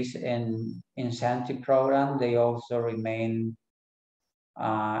base pay and incentive program. They also remain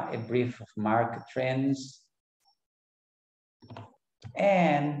a brief of market trends.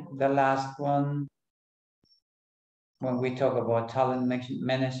 And the last one, when we talk about talent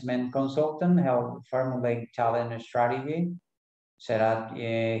management consultant, help formulate talent strategy, set up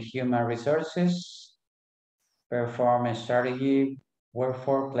human resources, performance strategy,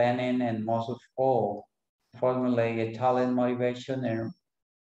 workforce planning, and most of all, formulate a talent motivation and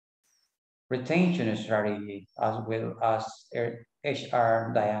retention strategy, as well as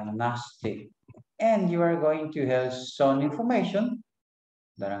HR diagnostic. And you are going to have some information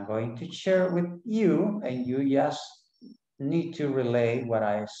that I'm going to share with you, and you just need to relay what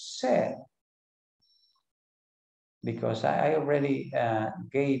I said, because I already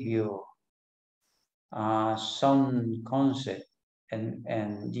gave you some concept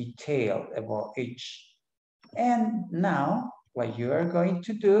and detail about each. And now what you are going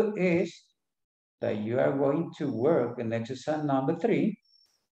to do is that you are going to work in exercise number 3.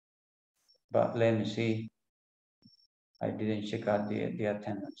 But let me see. I didn't check out the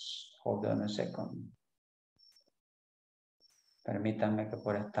attendance. Hold on a second. Permítanme que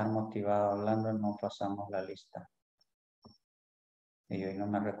por estar motivado hablando no pasamos la lista. Y hoy no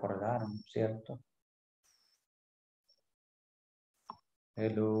me recordaron, ¿cierto?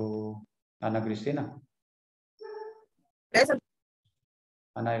 Hello, Ana Cristina. Present.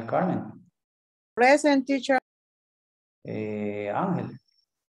 Ana del Carmen. Present, teacher. Ángel.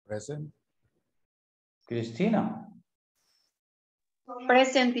 Present. Cristina.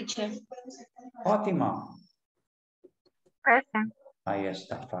 Present, teacher. Fátima. Present. Ahí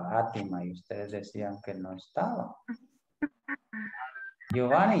está Fátima y ustedes decían que no estaba.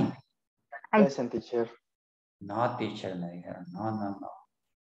 Giovanni. Present, teacher. No, teacher, me dijeron. No.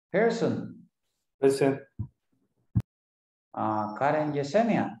 Person. Present. Karen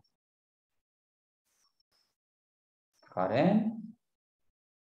Yesenia. Karen.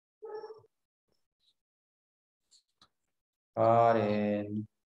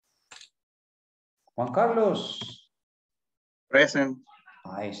 Juan Carlos. Present.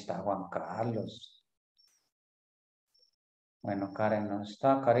 Ahí está Juan Carlos. Bueno, Karen no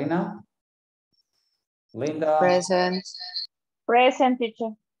está. Karina. Linda. Present. Present,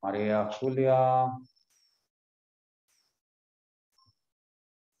 teacher. María Julia.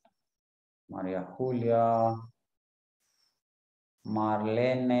 María Julia.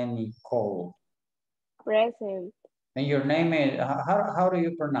 Marlene Nicole. Present. And your name is, how do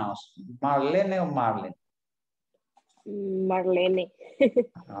you pronounce? Marlene or Marlene? Marlene.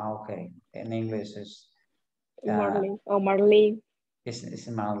 Okay. In English is Marlene. Oh, Marlene. it's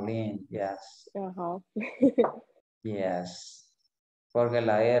Marlene, yes. Ajá. Yes. Porque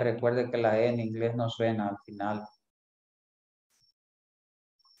la E, recuerde que la E en inglés no suena al final.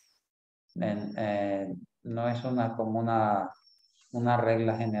 No es como una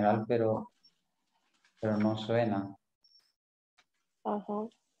regla general, pero no suena. Ajá.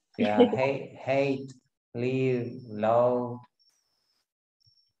 Yeah, hate, leave, love,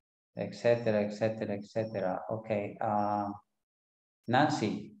 etcétera, etcétera, etcétera. Okay.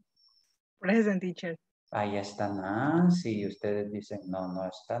 Nancy. Present, teacher. Ahí está Nancy. Y ustedes dicen, no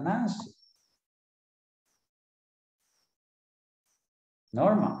está Nancy.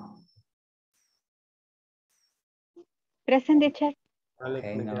 Norma. Present, teacher.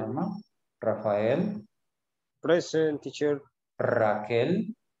 Okay, Norma. Rafael. Present, teacher.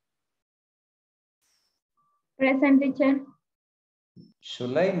 Raquel. Present, teacher.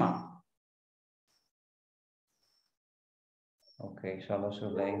 Zuleima. Ok, solo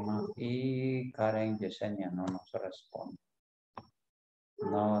Zuleima y Karen Yesenia no nos responde.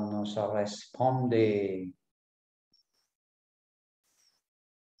 No nos responde.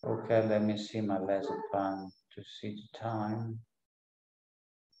 Okay, let me see my lesson plan to see the time.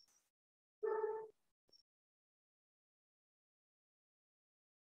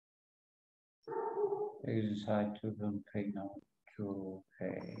 Exercise to pay now to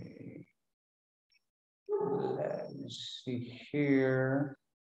pay. Let me see here.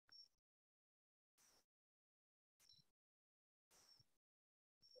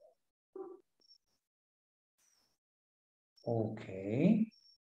 Okay.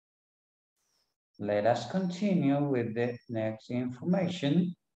 Let us continue with the next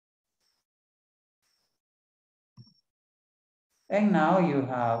information. And now you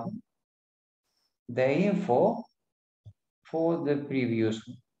have the info for the previous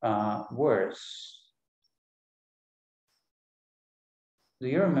words. Do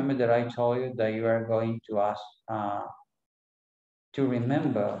you remember that I told you that you are going to ask to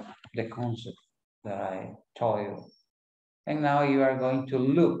remember the concept that I told you? And now you are going to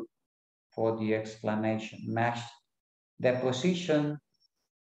look for the explanation. Match the position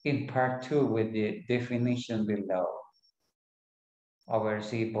in part 2 with the definition below.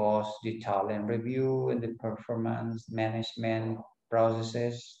 Oversee both the talent review and the performance management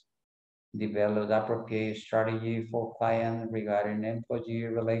processes. Develop the appropriate strategy for client regarding employee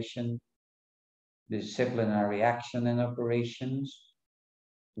relation, disciplinary action and operations,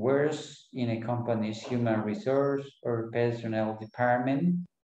 works in a company's human resource or personnel department.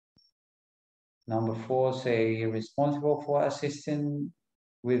 Number 4, say responsible for assisting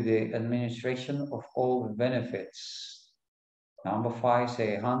with the administration of all benefits. Number 5,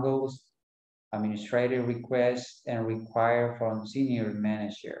 say handles administrative requests and require from senior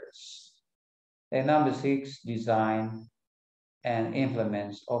managers. And number 6, design and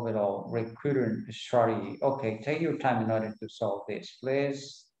implements overall recruitment strategy. Okay, take your time in order to solve this,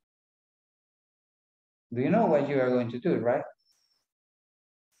 please. Do you know what you are going to do, right?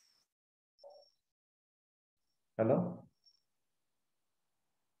 Hello?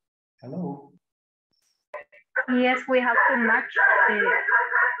 Hello? Yes, we have to match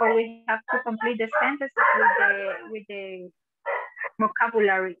or we have to complete the sentences with the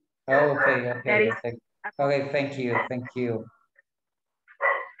vocabulary. Okay, That okay, is, okay. Okay, thank you, thank you.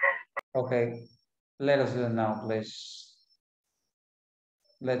 Okay, let us do now, please.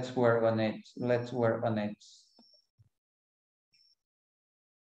 Let's work on it. Let's work on it.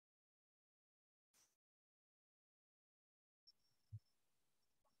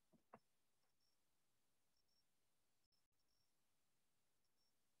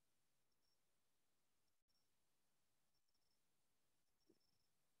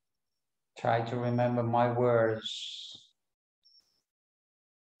 Try to remember my words.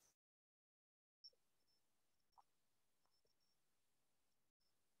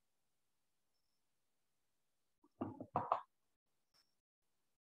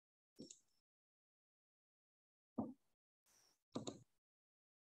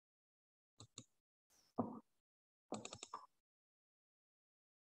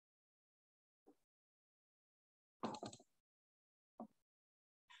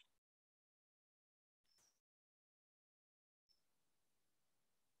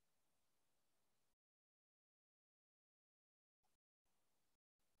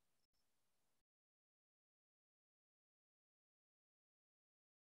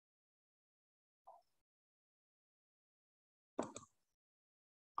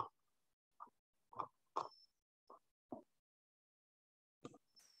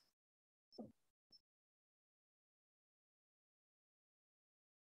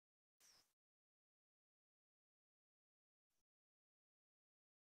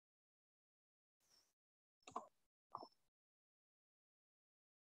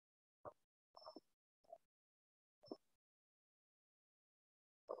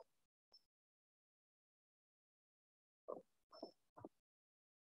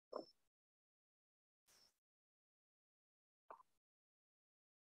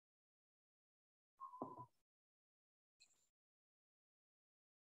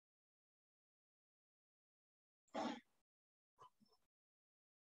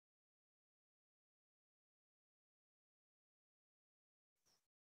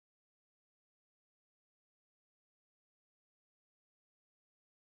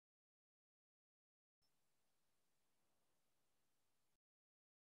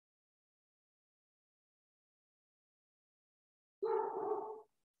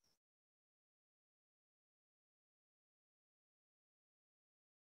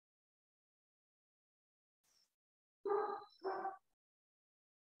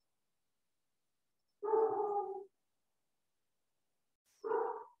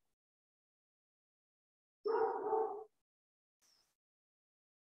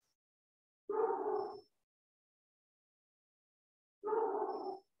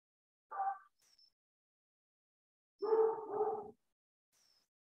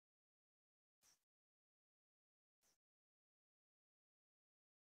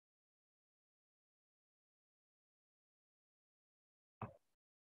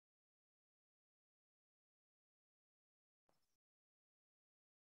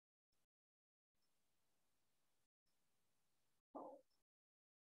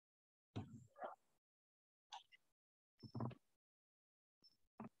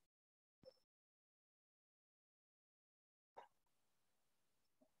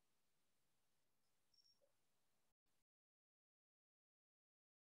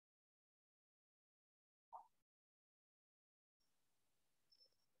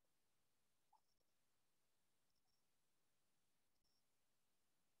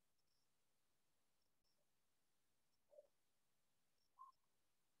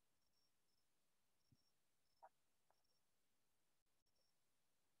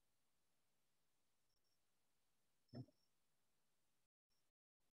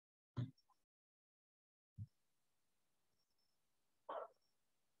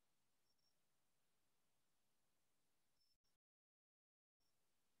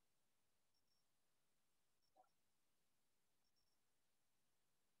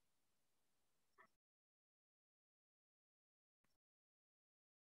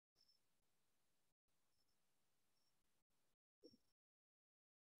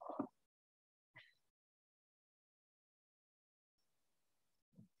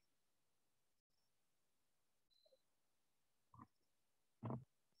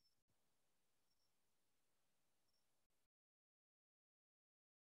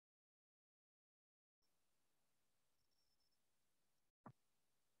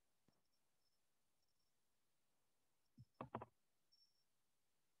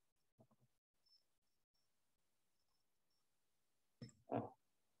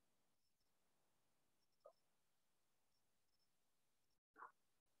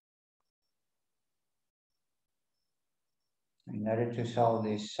 In order to solve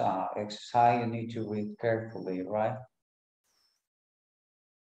this exercise, you need to read carefully, right?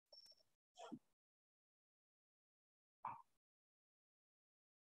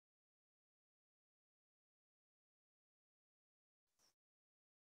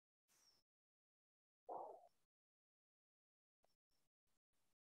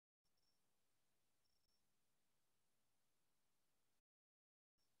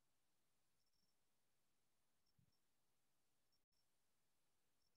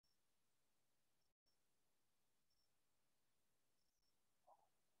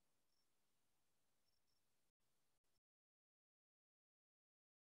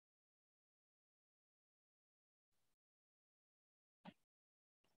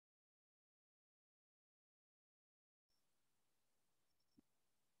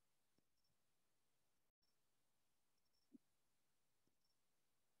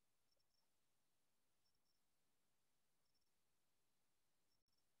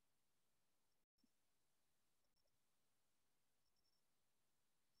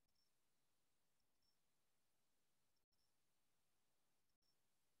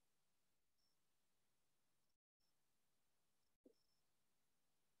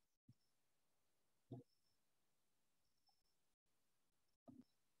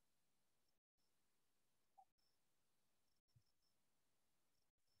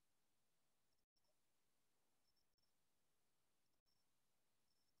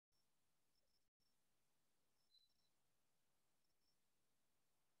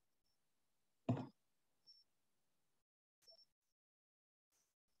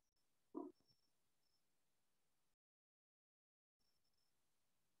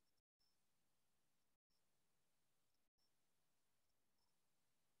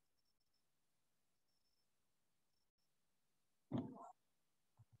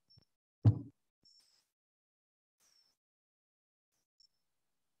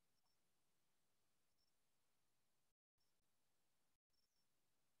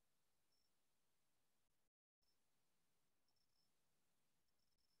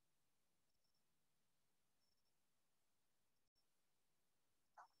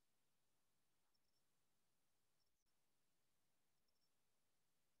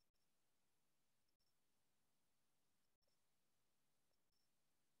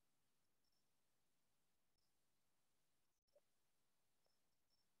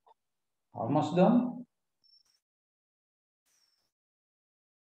 Almost done?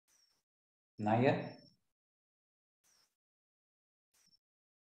 Not yet?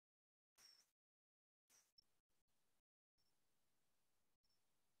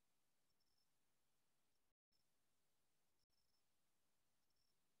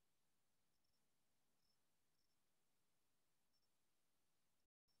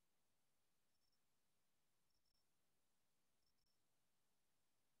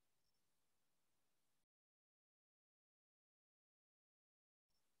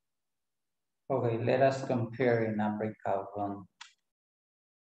 Okay, let us compare in a breakout room.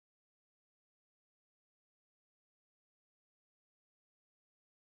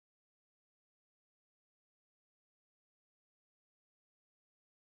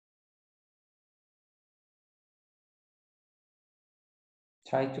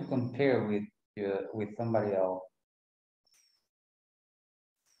 Try to compare with somebody else.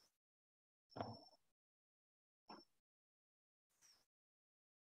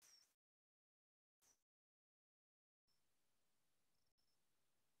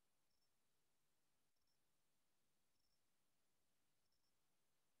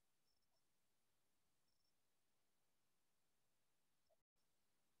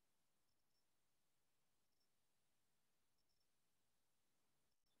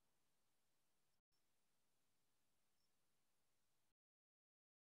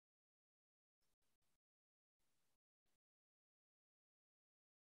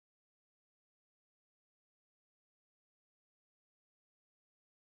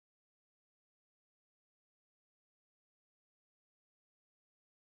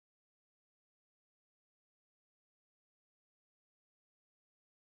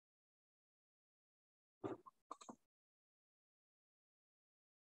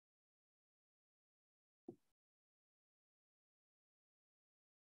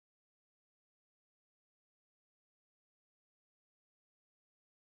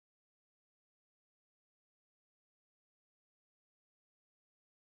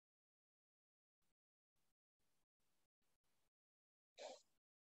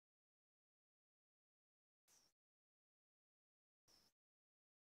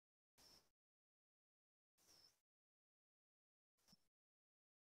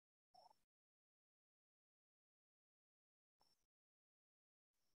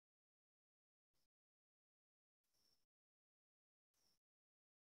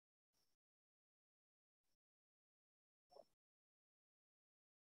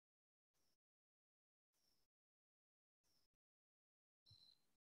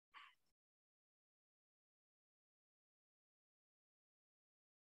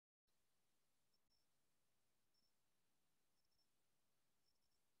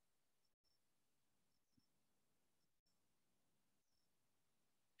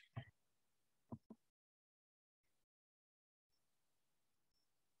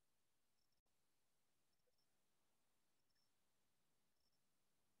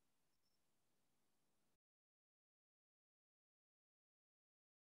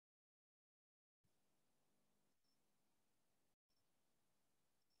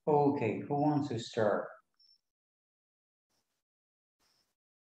 Okay, who wants to start?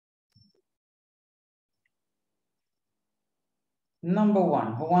 Number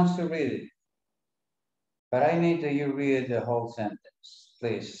one, who wants to read it? But I need that you read the whole sentence,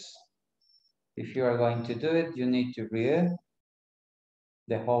 please. If you are going to do it, you need to read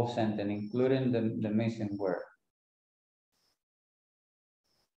the whole sentence, including the missing word.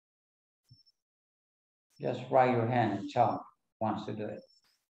 Just raise your hand and tell me who wants to do it.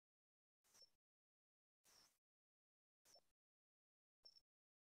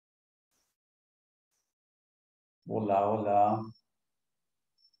 Hola, hola.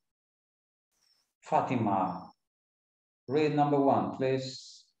 Fatima, read number one,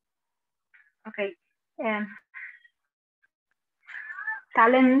 please. Okay.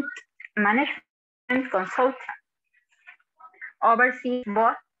 Talent management consultant oversees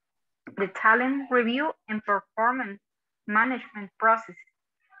both the talent review and performance management processes.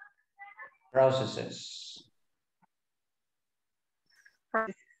 Processes.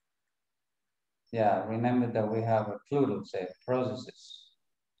 Yeah, remember that we have a plural, say processes.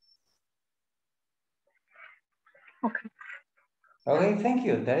 Okay. Okay, thank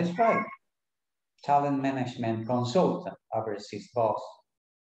you. That is right. Talent management consultant oversees both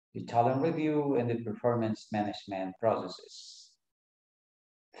the talent review and the performance management processes.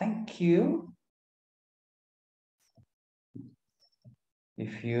 Thank you.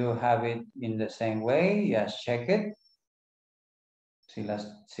 If you have it in the same way, just check it. Si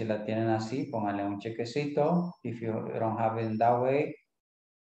la tienen así, póngale un chequecito. If you don't have it in that way,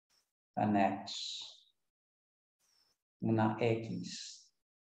 an X. Una X.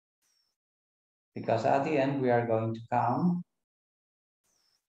 Because at the end, we are going to count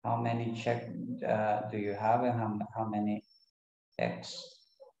how many check do you have and how many X.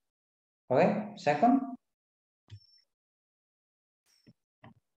 Okay, second.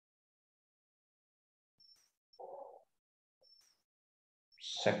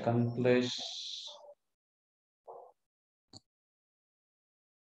 Second, please.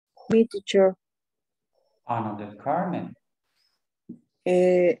 Me, teacher. Another Carmen.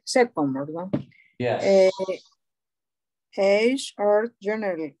 Second, ¿verdad? Yes. HR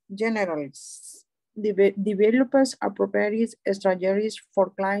generalists develops appropriate strategies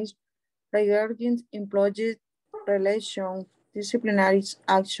for clients regarding employee relations, disciplinary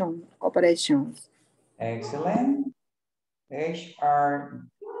action, operations. Excellent. HR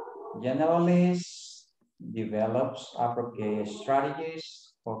generalist develops appropriate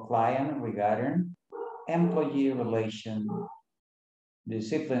strategies for client regarding employee relation,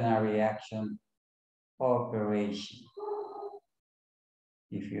 disciplinary action, operation.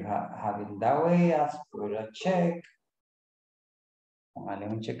 If you have it that way, I'll put a check. Póngale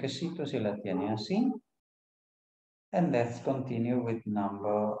un chequecito si la tiene así. And let's continue with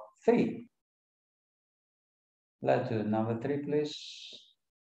number 3. Let's do number 3, please.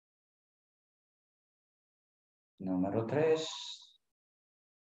 Número 3.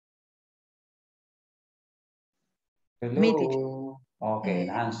 Hello. Okay,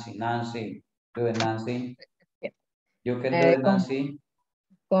 Nancy. Do it, Nancy. You can do it, Nancy.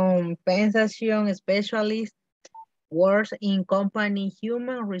 Compensation specialist works in company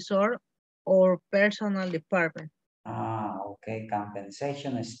human resource or personal department. Okay,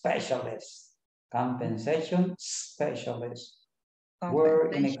 compensation specialist. Compensation specialist.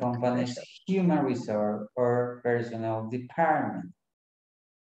 Work in a company's human resource or personnel department.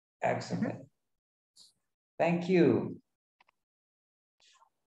 Excellent. Thank you.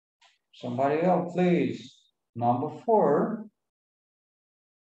 Somebody else, please. Number 4.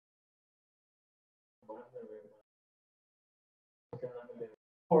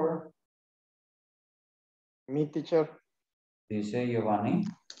 Me, teacher. Dice Giovanni.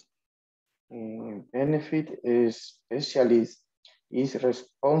 Benefit specialist is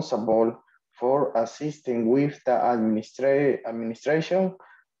responsible for assisting with the administration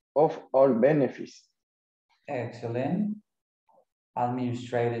of all benefits. Excellent.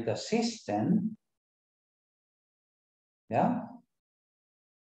 Administrative assistant. Yeah.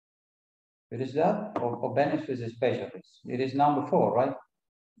 It is that or benefits specialist. It is number 4, right?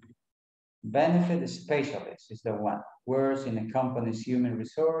 Benefit specialist is the one. Works in a company's human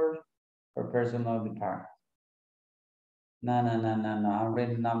resource or personal department. No. I'm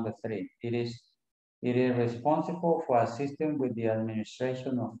reading number 3. It is responsible for assisting with the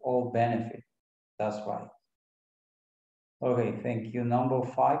administration of all benefits. That's right. Okay, thank you. Number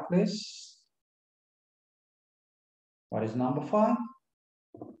 5, please. What is number 5?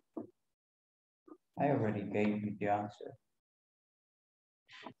 I already gave you the answer.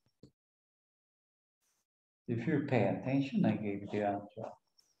 If you pay attention, I gave you the answer.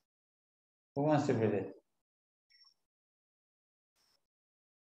 Who wants to read it?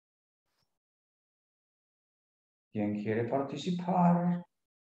 ¿Quién quiere participar?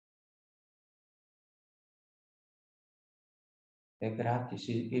 Es gratis.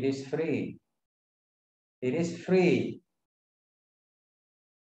 It is free. It is free.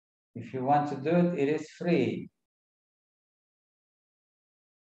 If you want to do it, it is free.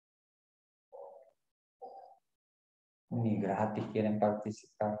 Ni gratis quieren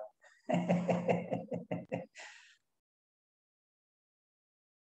participar.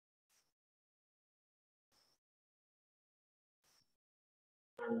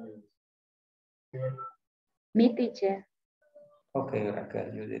 Me, teacher. Okay,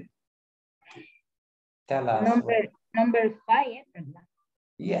 Raquel, you did. Tell us. Number 5, ¿verdad?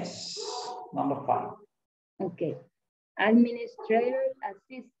 Yes, number 5. Okay. Administrator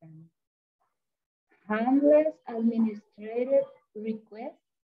assistant. Handles administrative request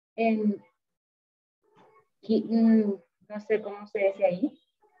and no sé cómo se dice ahí.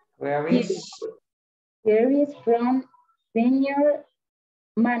 Queries from senior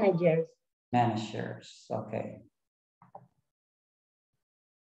managers. Managers, okay.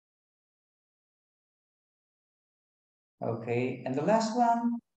 Okay, and the last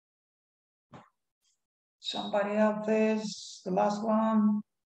one? Somebody out there, the last one?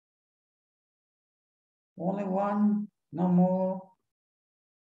 Only one, no more?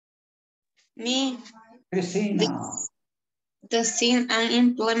 Me. Cristina. Design and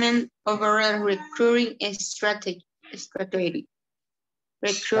implement overall recruiting strategy.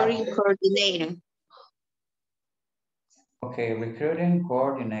 Recruiting coordinator. Okay, recruiting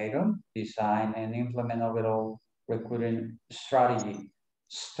coordinator, design and implement overall recruiting strategy.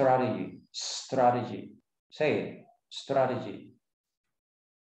 Strategy. Say it, strategy.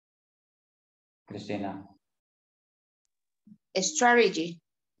 Cristina. Strategy.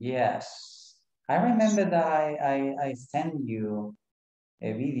 Yes. I remember that I sent you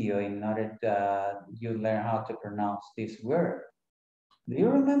a video in order that you learn how to pronounce this word. Do you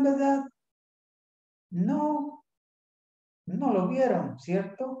remember that? No. No lo vieron,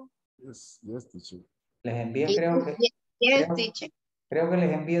 ¿cierto? Yes, teacher. Les envié, creo que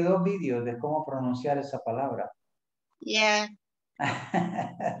les envié 2 vídeos de cómo pronunciar esa palabra. Yeah.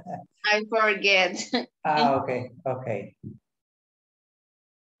 I forget. Okay.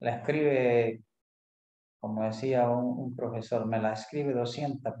 La escribe, como decía un profesor, me la escribe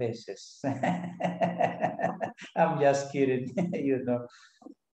 200 veces. I'm just kidding, you know.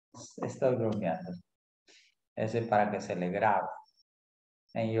 Estoy bromeando. Ese es para que se le grabe.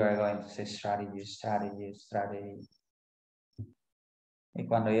 And you are going to say strategy. Y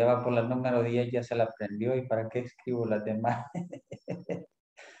cuando ya va por la número 10 ya se la aprendió. ¿Y para qué escribo las demás?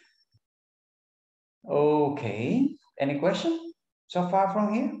 Okay. Any question so far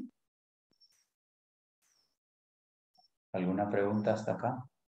from here? ¿Alguna pregunta hasta acá?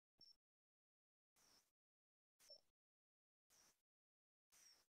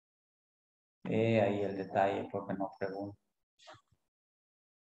 Ahí el detalle, porque no pregunto.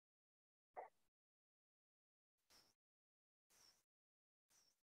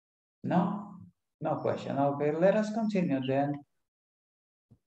 No question. Okay, let us continue then.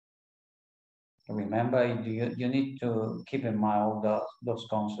 Remember, you need to keep in mind all those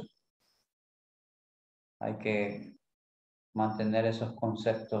concepts. Hay que mantener esos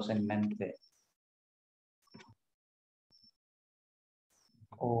conceptos en mente.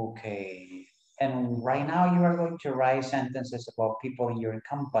 Okay. And right now you are going to write sentences about people in your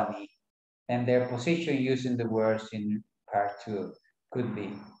company and their position using the words in part 2. Could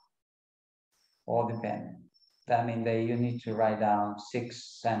be. All depend. That means that you need to write down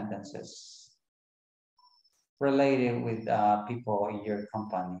 6 sentences related with people in your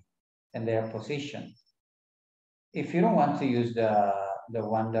company and their position. If you don't want to use the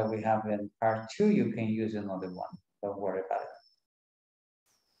one that we have in part 2, you can use another one. Don't worry about it.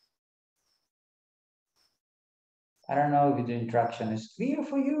 I don't know if the instruction is clear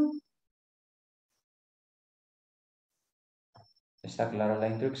for you. ¿Está clara la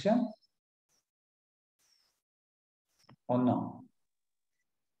instrucción? ¿O no?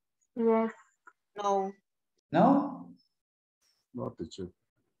 Yes. No. ¿No? No, teacher.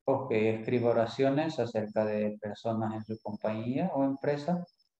 Ok, escriba oraciones acerca de personas en su compañía o empresa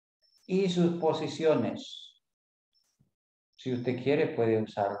y sus posiciones. Si usted quiere, puede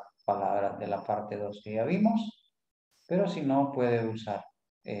usar palabras de la parte 2 que ya vimos, pero si no, puede usar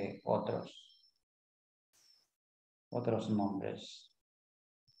otros nombres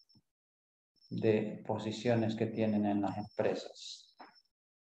de posiciones que tienen en las empresas.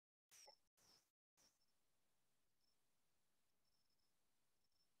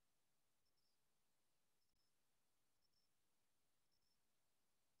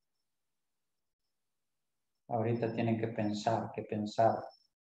 Ahorita tienen que pensar,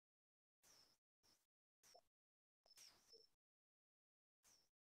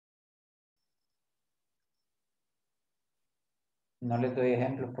 No les doy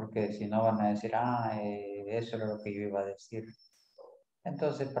ejemplos porque si no van a decir, eso era lo que yo iba a decir.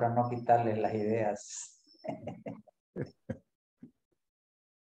 Entonces, para no quitarles las ideas.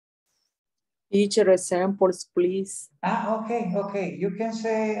 Teacher, examples, please. Okay. You can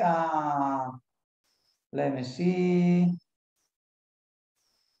say, let me see,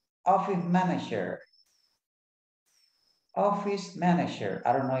 office manager. Office manager.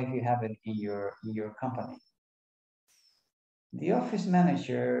 I don't know if you have it in your company. The office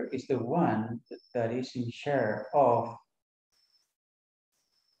manager is the one that is in charge of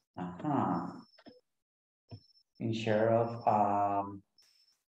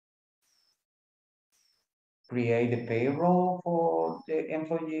create the payroll for the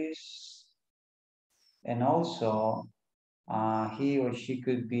employees, and also he or she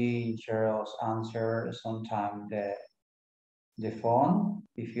could be in charge of answer sometimes the phone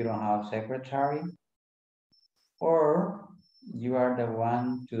if you don't have secretary, or you are the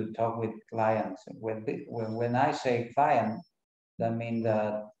one to talk with clients. When I say client, that means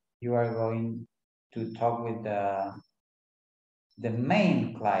that you are going to talk with the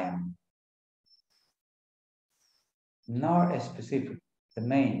main client, not specific, the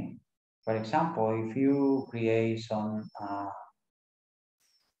main. For example, if you create some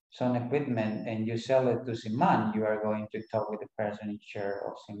equipment and you sell it to Siman, you are going to talk with the person in charge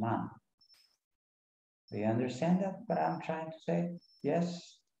of Siman. Do you understand that, what I'm trying to say?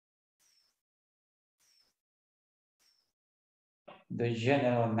 Yes? The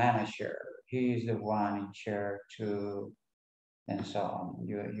general manager, he is the one in charge to, and so on.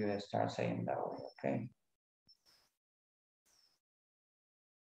 You start saying that way, okay?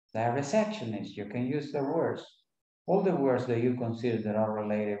 The receptionist, you can use the words, all the words that you consider that are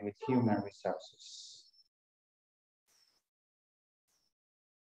related with human resources.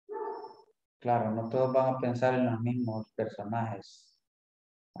 Claro, no todos van a pensar en los mismos personajes.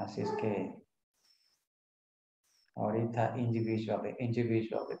 Así es que ahorita individually,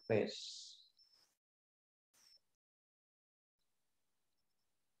 please.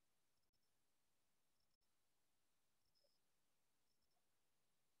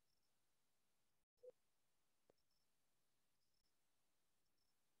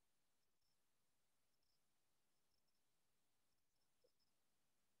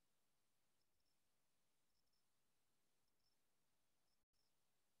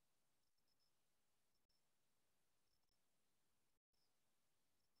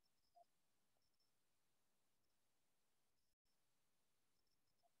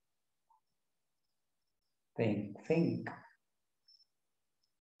 Think.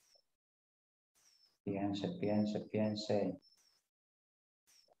 Piense.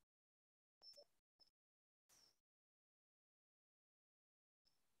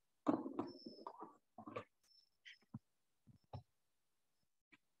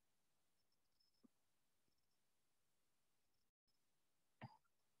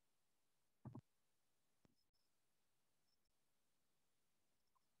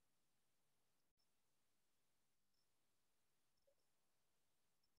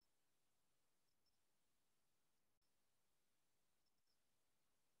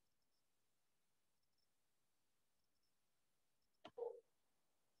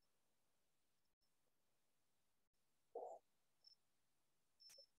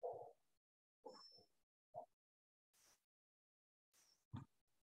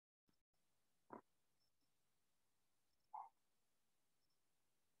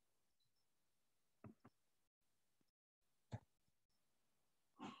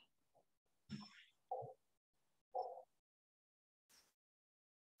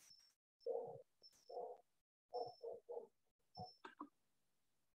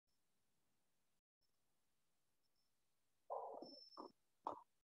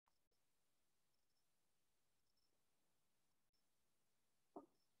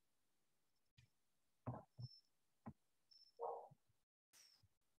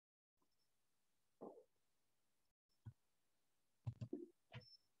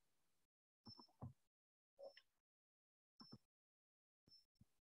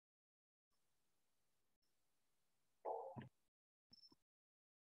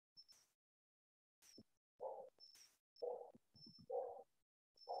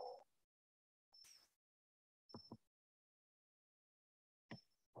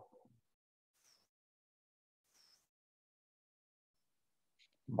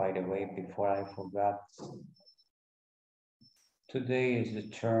 By the way, before I forgot, today is the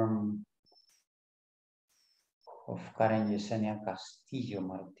term of Karen Yesenia Castillo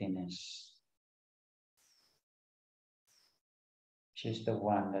Martinez. She's the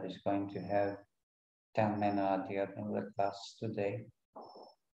one that is going to have 10 minutes at the end of the class today.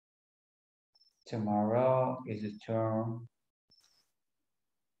 Tomorrow is the turn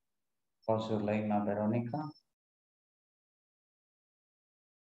for Zuleima Veronica.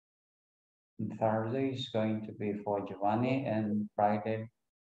 And Thursday is going to be for Giovanni, and Friday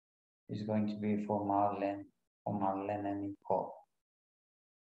is going to be for Marlene and Nicole.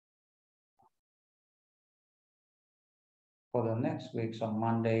 For the next weeks, on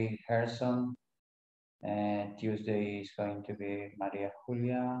Monday, Harrison, and Tuesday is going to be Maria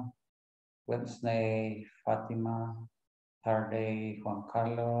Julia, Wednesday, Fatima, Thursday, Juan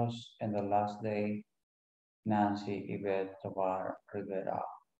Carlos, and the last day, Nancy Yvette Tovar Rivera.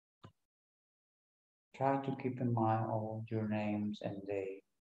 Try to keep in mind all your names and day,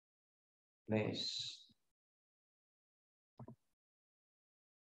 please.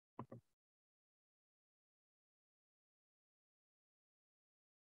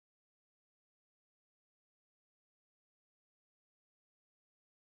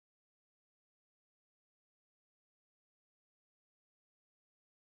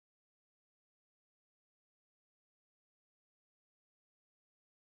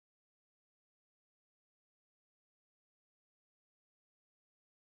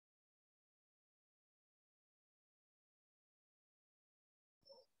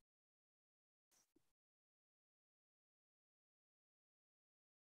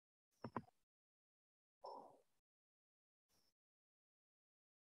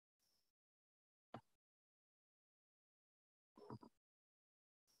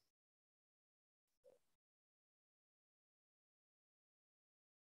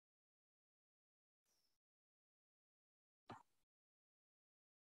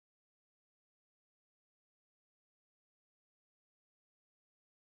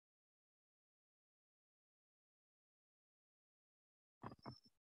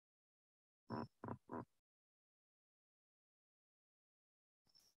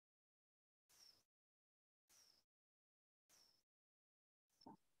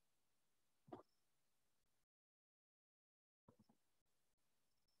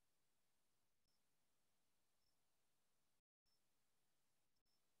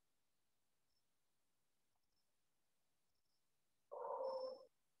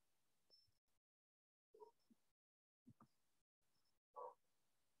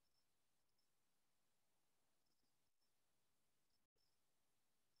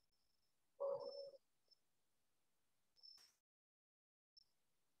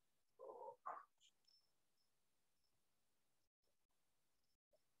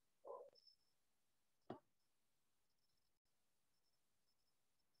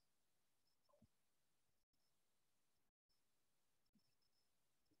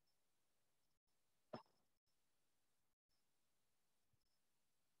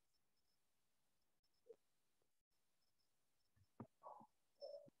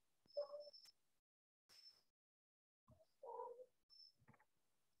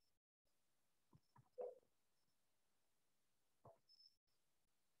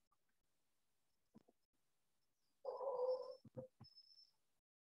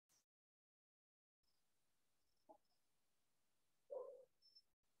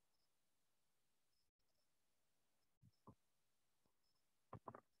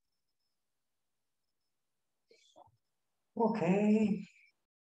 Okay.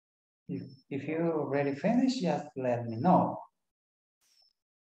 If you're already finished, just let me know.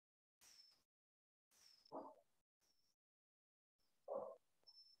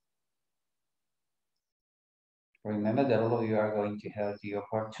 Remember that all of you are going to have the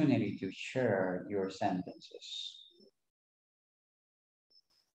opportunity to share your sentences.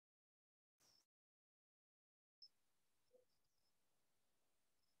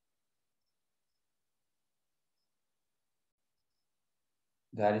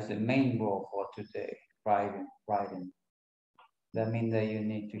 That is the main goal for today, writing. That means that you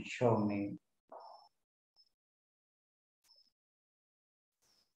need to show me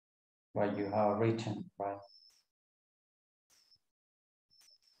what you have written, right?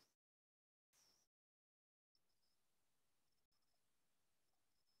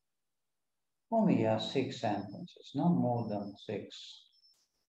 Only 6 sentences, no more than 6.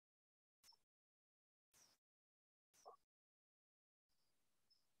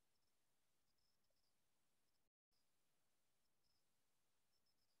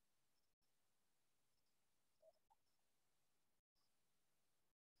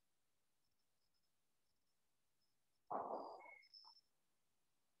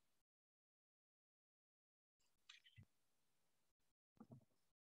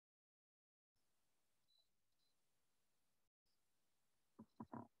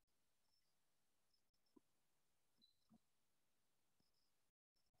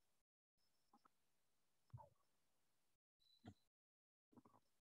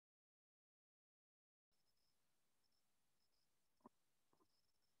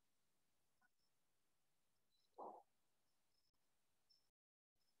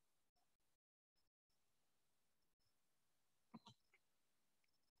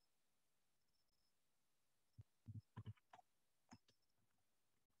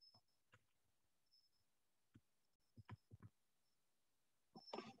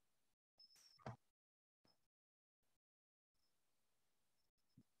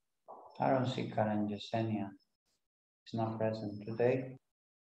 I don't see Karen Yesenia. It's not present today.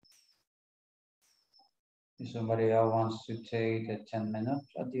 If somebody else wants to take the 10 minutes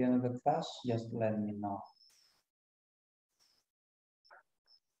at the end of the class, just let me know.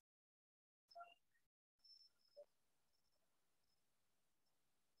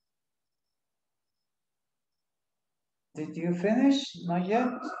 Did you finish? Not yet?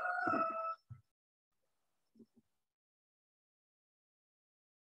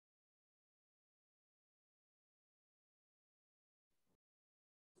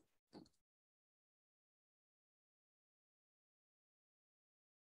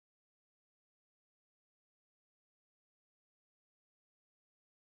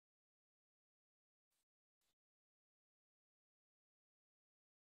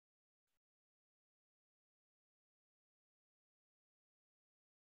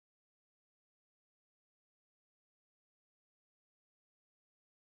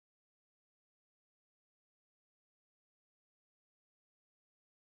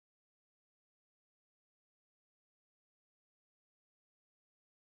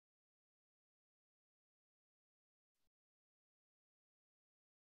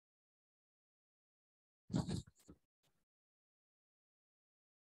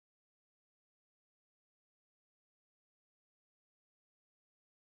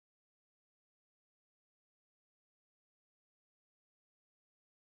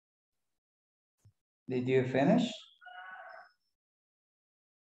 Did you finish?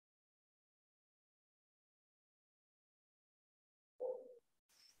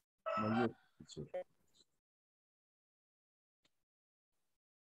 Not yet, teacher.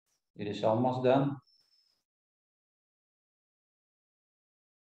 It is almost done.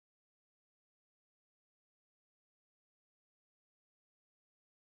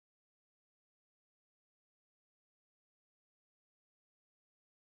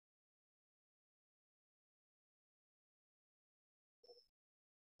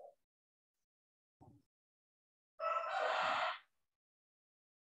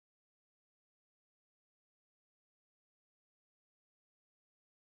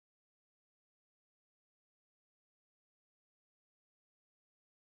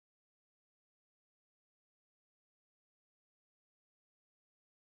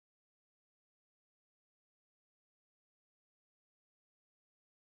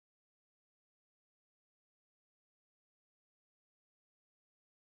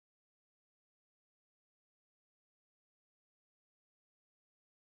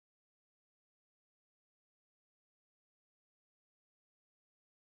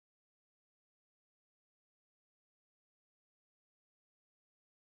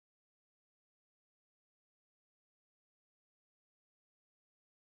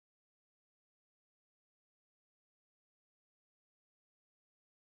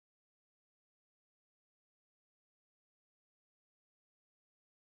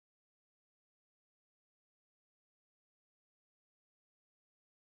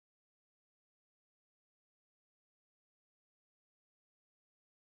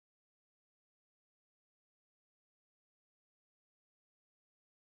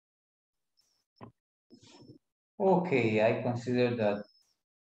 Okay, I consider that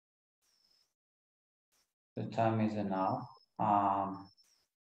the time is enough.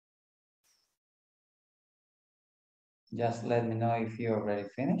 Just let me know if you already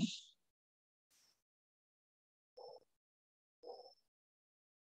finished.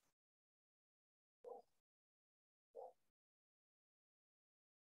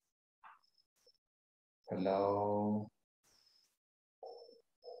 Hello.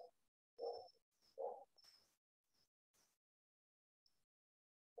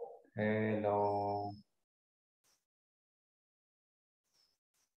 Hello.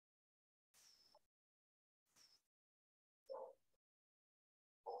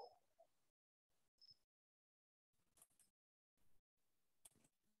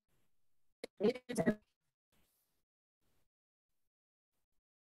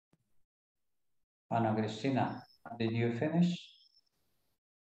 Ana Cristina, did you finish?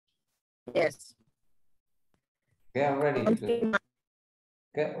 Yes. Get ready to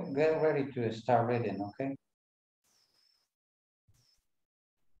get ready to start reading, okay?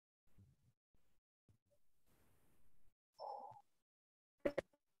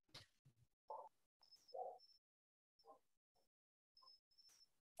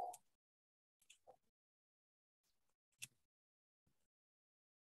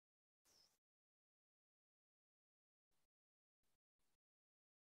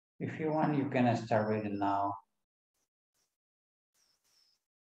 If you want, you can start reading now.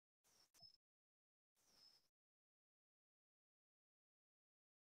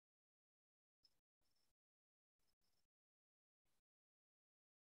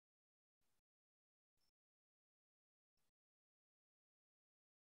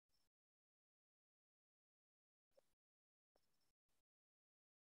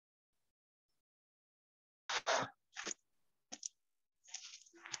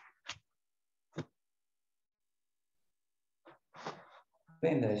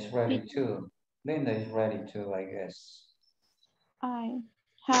 Linda is ready too. Linda is ready too, I guess. I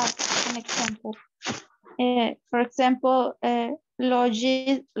have an example. For example,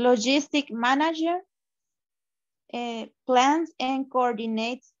 logistic manager plans and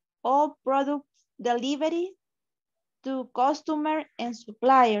coordinates all product delivery to customer and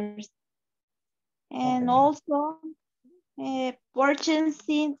suppliers. And also,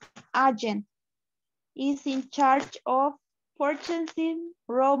 purchasing agent is in charge of purchasing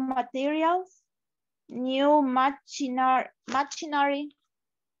raw materials, new machinery,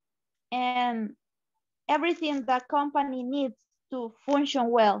 and everything the company needs to function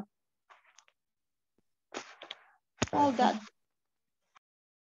well. All that.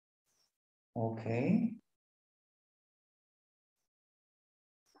 Okay.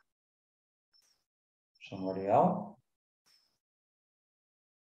 Somebody else?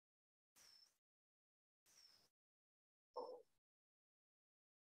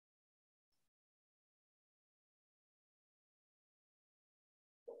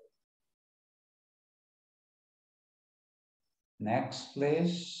 Next,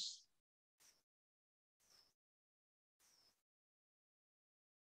 please.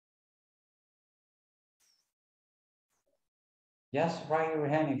 Just raise your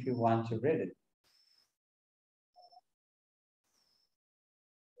hand if you want to read it.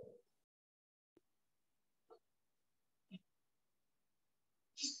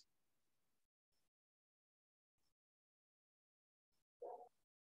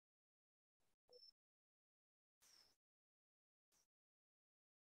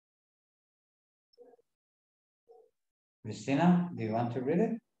 Christina, do you want to read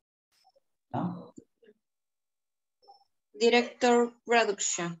it? No? Director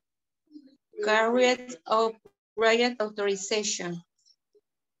production. Carried of project authorization.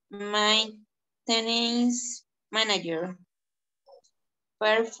 Maintenance manager.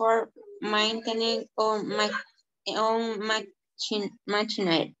 Perform maintenance on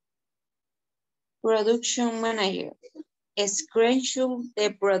machinery. Production manager. Schedule the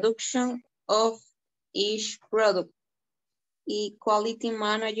production of each product. Quality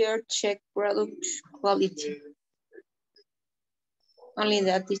manager check product quality. Only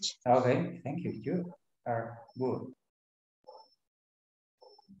that, teacher. Okay, thank you. You are good.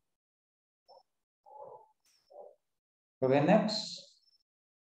 Okay, next.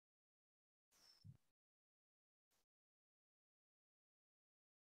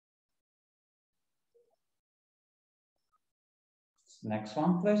 Next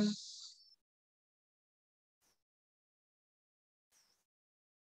one, please.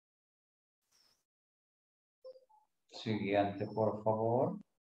 Siguiente, por favor.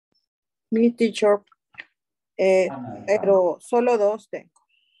 Mi teacher. Pero solo dos tengo.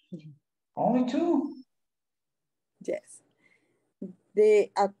 Only two? Yes. The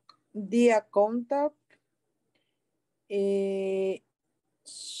accountant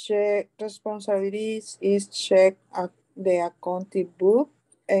check responsibilities is check the accounting book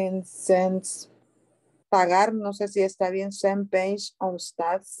and sends pagar, no sé si está bien, send page on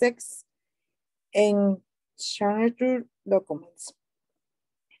stat 6 and signature documents.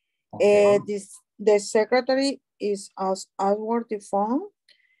 Okay. The secretary is answer the phone,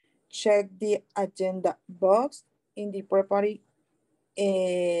 check the agenda box in the preparatory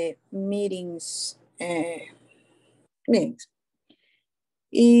meetings. The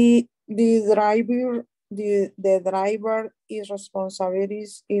driver is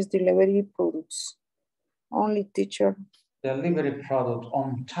responsibilities is delivery products. Only teacher. Delivery product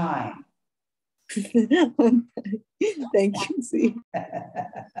on time. Thank you. See.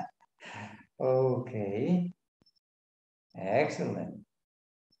 Okay. Excellent.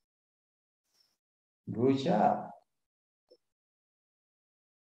 Good job.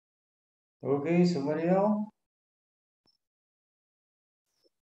 Okay, somebody else?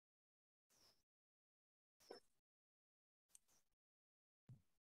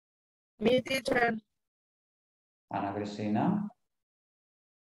 Me, teacher. Ana Cristina.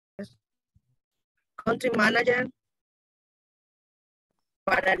 Country manager.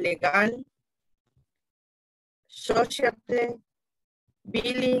 Paralegal. Societe.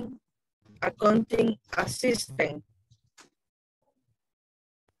 Billing. Accounting assistant.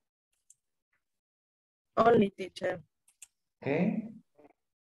 Only teacher. Okay.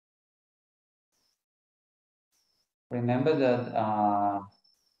 Remember that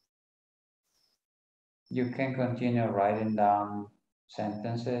you can continue writing down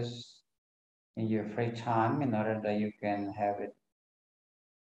sentences in your free time in order that you can have it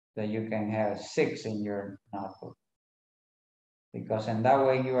that you can have 6 in your notebook. Because in that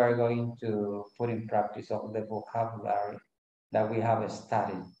way you are going to put in practice all the vocabulary that we have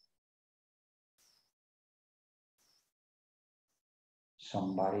studied.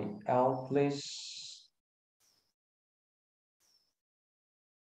 Somebody else, please.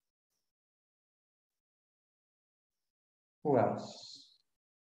 Who else?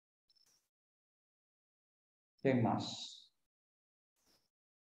 ¿Quién más?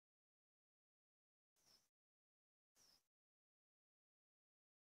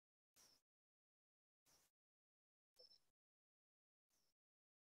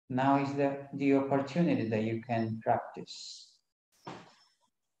 Now is the opportunity that you can practice.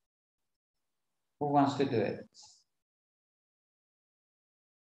 Who wants to do it?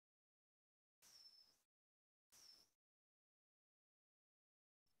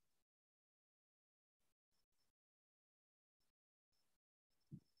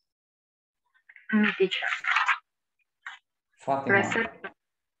 Teacher. Fatima. Present.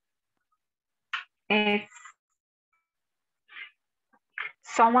 Is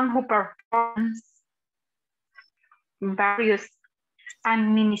someone who performs various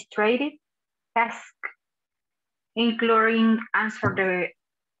administrative tasks, including answer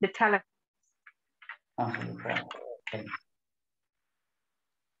the telephone. Answer the phone. Okay.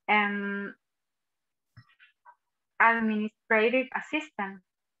 And administrative assistant.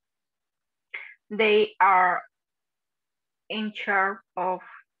 They are in charge of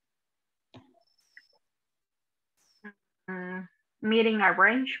meeting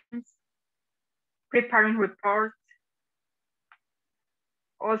arrangements, preparing reports.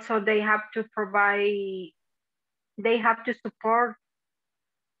 Also, they have to support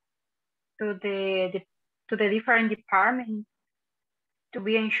to the different departments to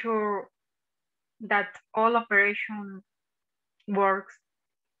be ensured that all operation works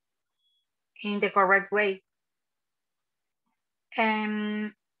in the correct way.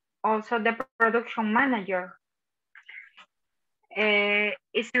 And also the production manager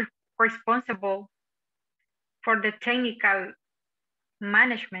is responsible for the technical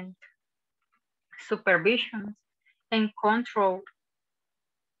management, supervision, and control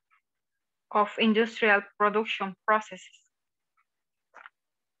of industrial production processes.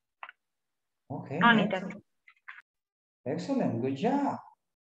 Okay. Excellent. Excellent, good job.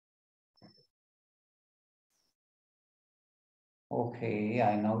 Okay,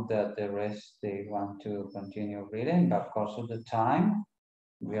 I know that the rest, they want to continue reading, but because of the time,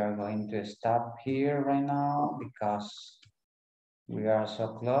 we are going to stop here right now because we are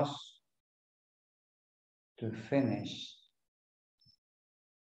so close to finish.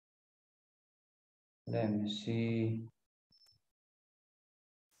 Let me see.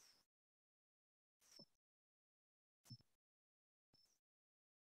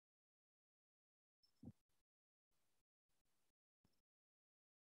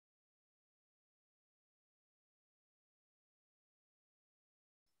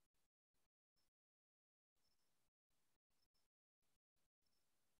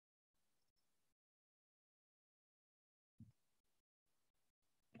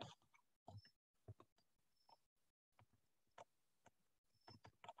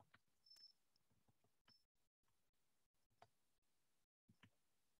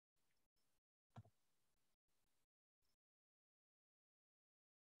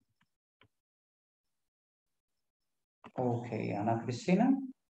 Okay, Ana Cristina.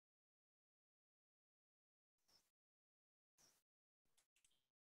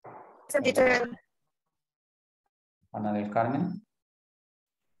 Ana del Carmen.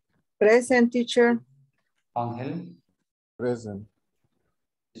 Present, teacher. Ángel. Present.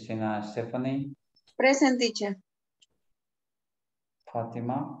 Cristina Stephanie. Present, teacher.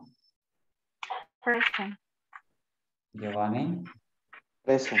 Fátima. Present. Giovanni.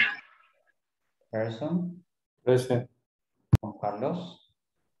 Present. Person. Present. Juan Carlos.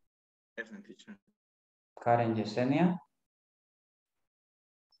 Present, teacher. Karen Yesenia.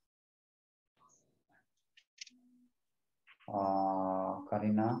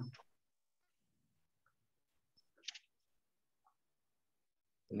 Karina.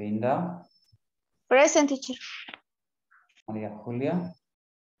 Linda. Present, teacher. María Julia.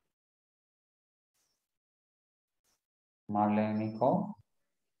 Marlene Nicole.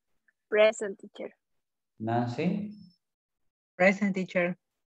 Present, teacher. Nancy. Present, teacher.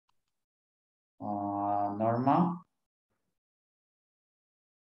 Norma.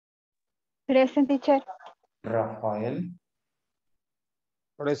 Present, teacher. Rafael.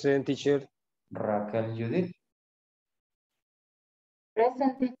 Present, teacher. Raquel Judith.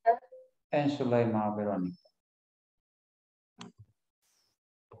 Present, teacher. And Sulaima Verónica.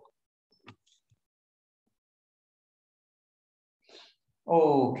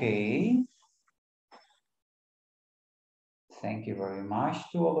 Okay. Thank you very much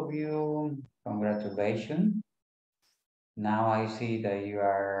to all of you. Congratulations. Now I see that you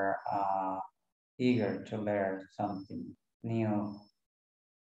are eager to learn something new.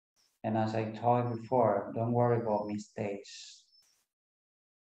 And as I told you before, don't worry about mistakes.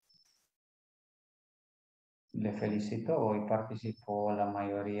 Le felicito, hoy participó la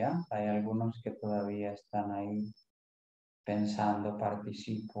mayoría. Hay algunos que todavía están ahí pensando,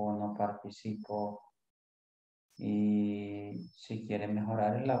 participo o no participo. Y si quiere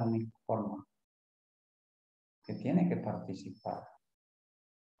mejorar es la única forma que tiene que participar.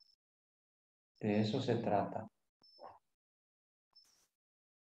 De eso se trata.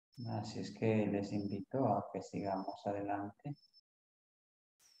 Así es que les invito a que sigamos adelante.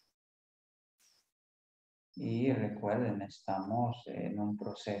 Y recuerden, estamos en un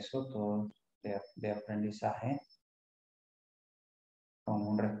proceso todos de aprendizaje con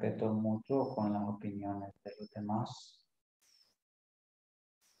un respeto mutuo con las opiniones de los demás.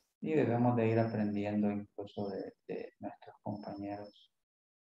 Y debemos de ir aprendiendo incluso de nuestros compañeros.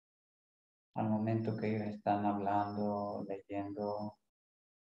 Al momento que ellos están hablando, leyendo,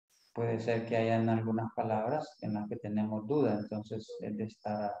 puede ser que hayan algunas palabras en las que tenemos duda, entonces es de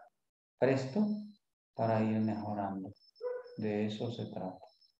estar presto para ir mejorando. De eso se trata.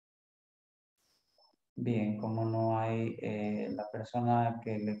 Bien, como no hay la persona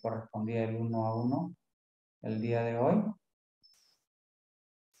que le correspondía el 1 a 1 el día de hoy,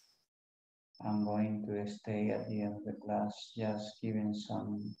 I'm going to stay at the end of the class just giving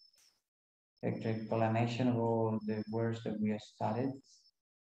some explanation about the words that we studied.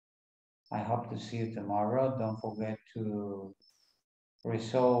 I hope to see you tomorrow. Don't forget to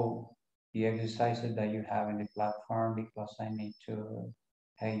resolve the exercises that you have in the platform because I need to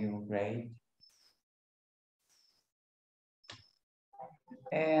pay you grade.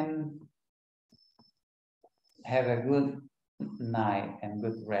 And have a good night and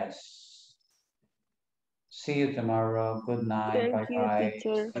good rest. See you tomorrow. Good night. Thank you, Bye-bye.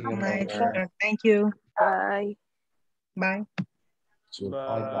 teacher. See you Bye, later. teacher. Thank you. Bye. Bye.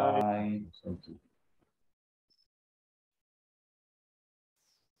 Bye-bye. Thank you.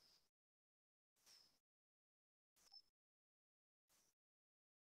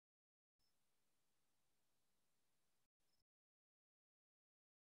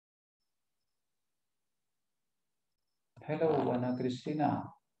 Hello, Ana Cristina.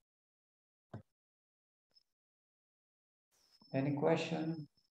 Any question?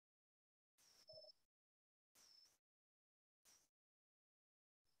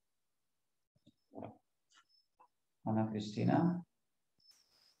 Ana Cristina?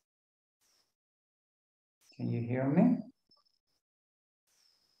 Can you hear me?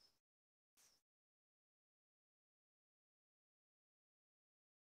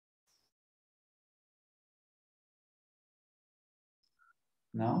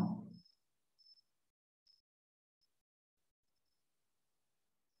 No?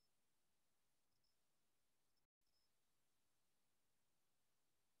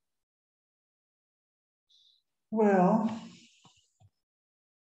 Well,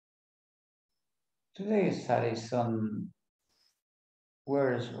 today study some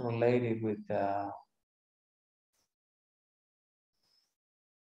words related with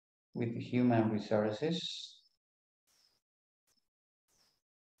human resources.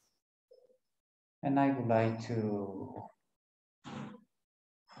 And I would like to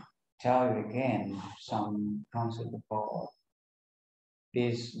tell you again some concept about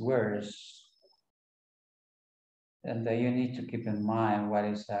these words, and that you need to keep in mind what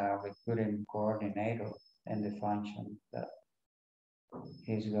is a recruiting coordinator and the function that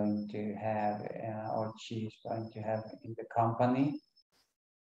he's going to have or she is going to have in the company.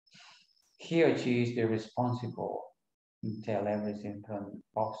 He or she is the responsible to tell everything from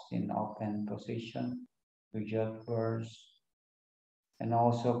posting open position to job boards, and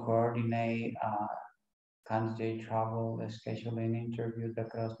also coordinate candidate travel, scheduling interviews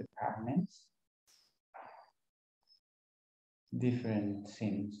across departments, different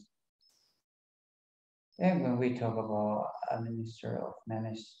things. And when we talk about administrative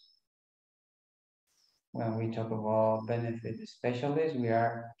management, when we talk about benefit specialists, we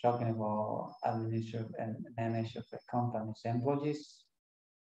are talking about administrative and manage of the company's employees,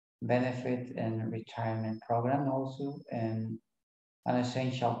 benefit and retirement program also, and an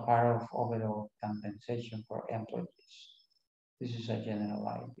essential part of overall compensation for employees. This is a general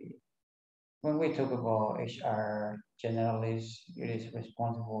idea. When we talk about HR generalists, it is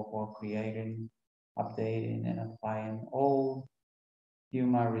responsible for creating, updating, and applying all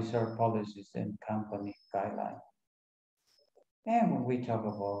human resource policies and company guidelines. And when we talk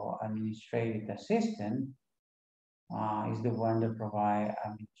about administrative assistant, is the one that provide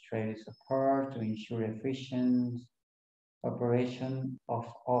administrative support to ensure efficient operation of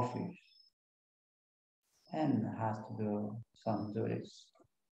office and has to do some duties.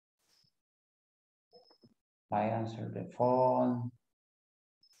 I answer the phone,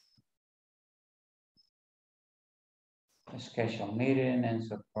 schedule meeting and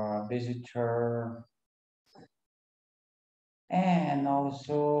support a visitor. And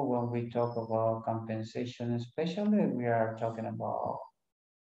also when we talk about compensation, especially we are talking about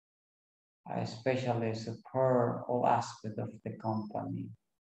especially support all aspects of the company,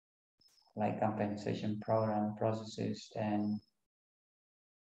 like compensation program processes and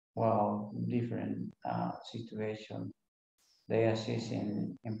well, different situations. They assist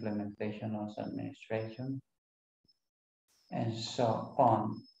in implementation of administration and so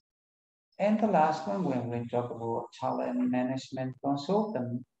on. And the last one, when we talk about talent management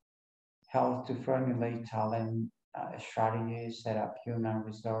consultant, help to formulate talent strategies, set up human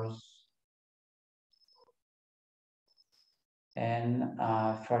resource, and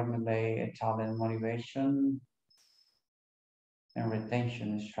formulate a talent motivation and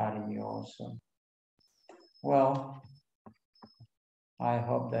retention strategy also. Well, I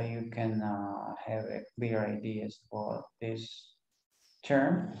hope that you can have a clear ideas for this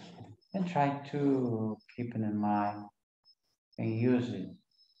term and try to keep it in mind and use it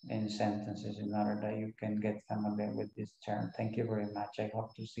in sentences in order that you can get familiar with this term. Thank you very much. I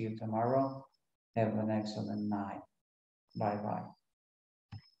hope to see you tomorrow. Have an excellent night. Bye-bye.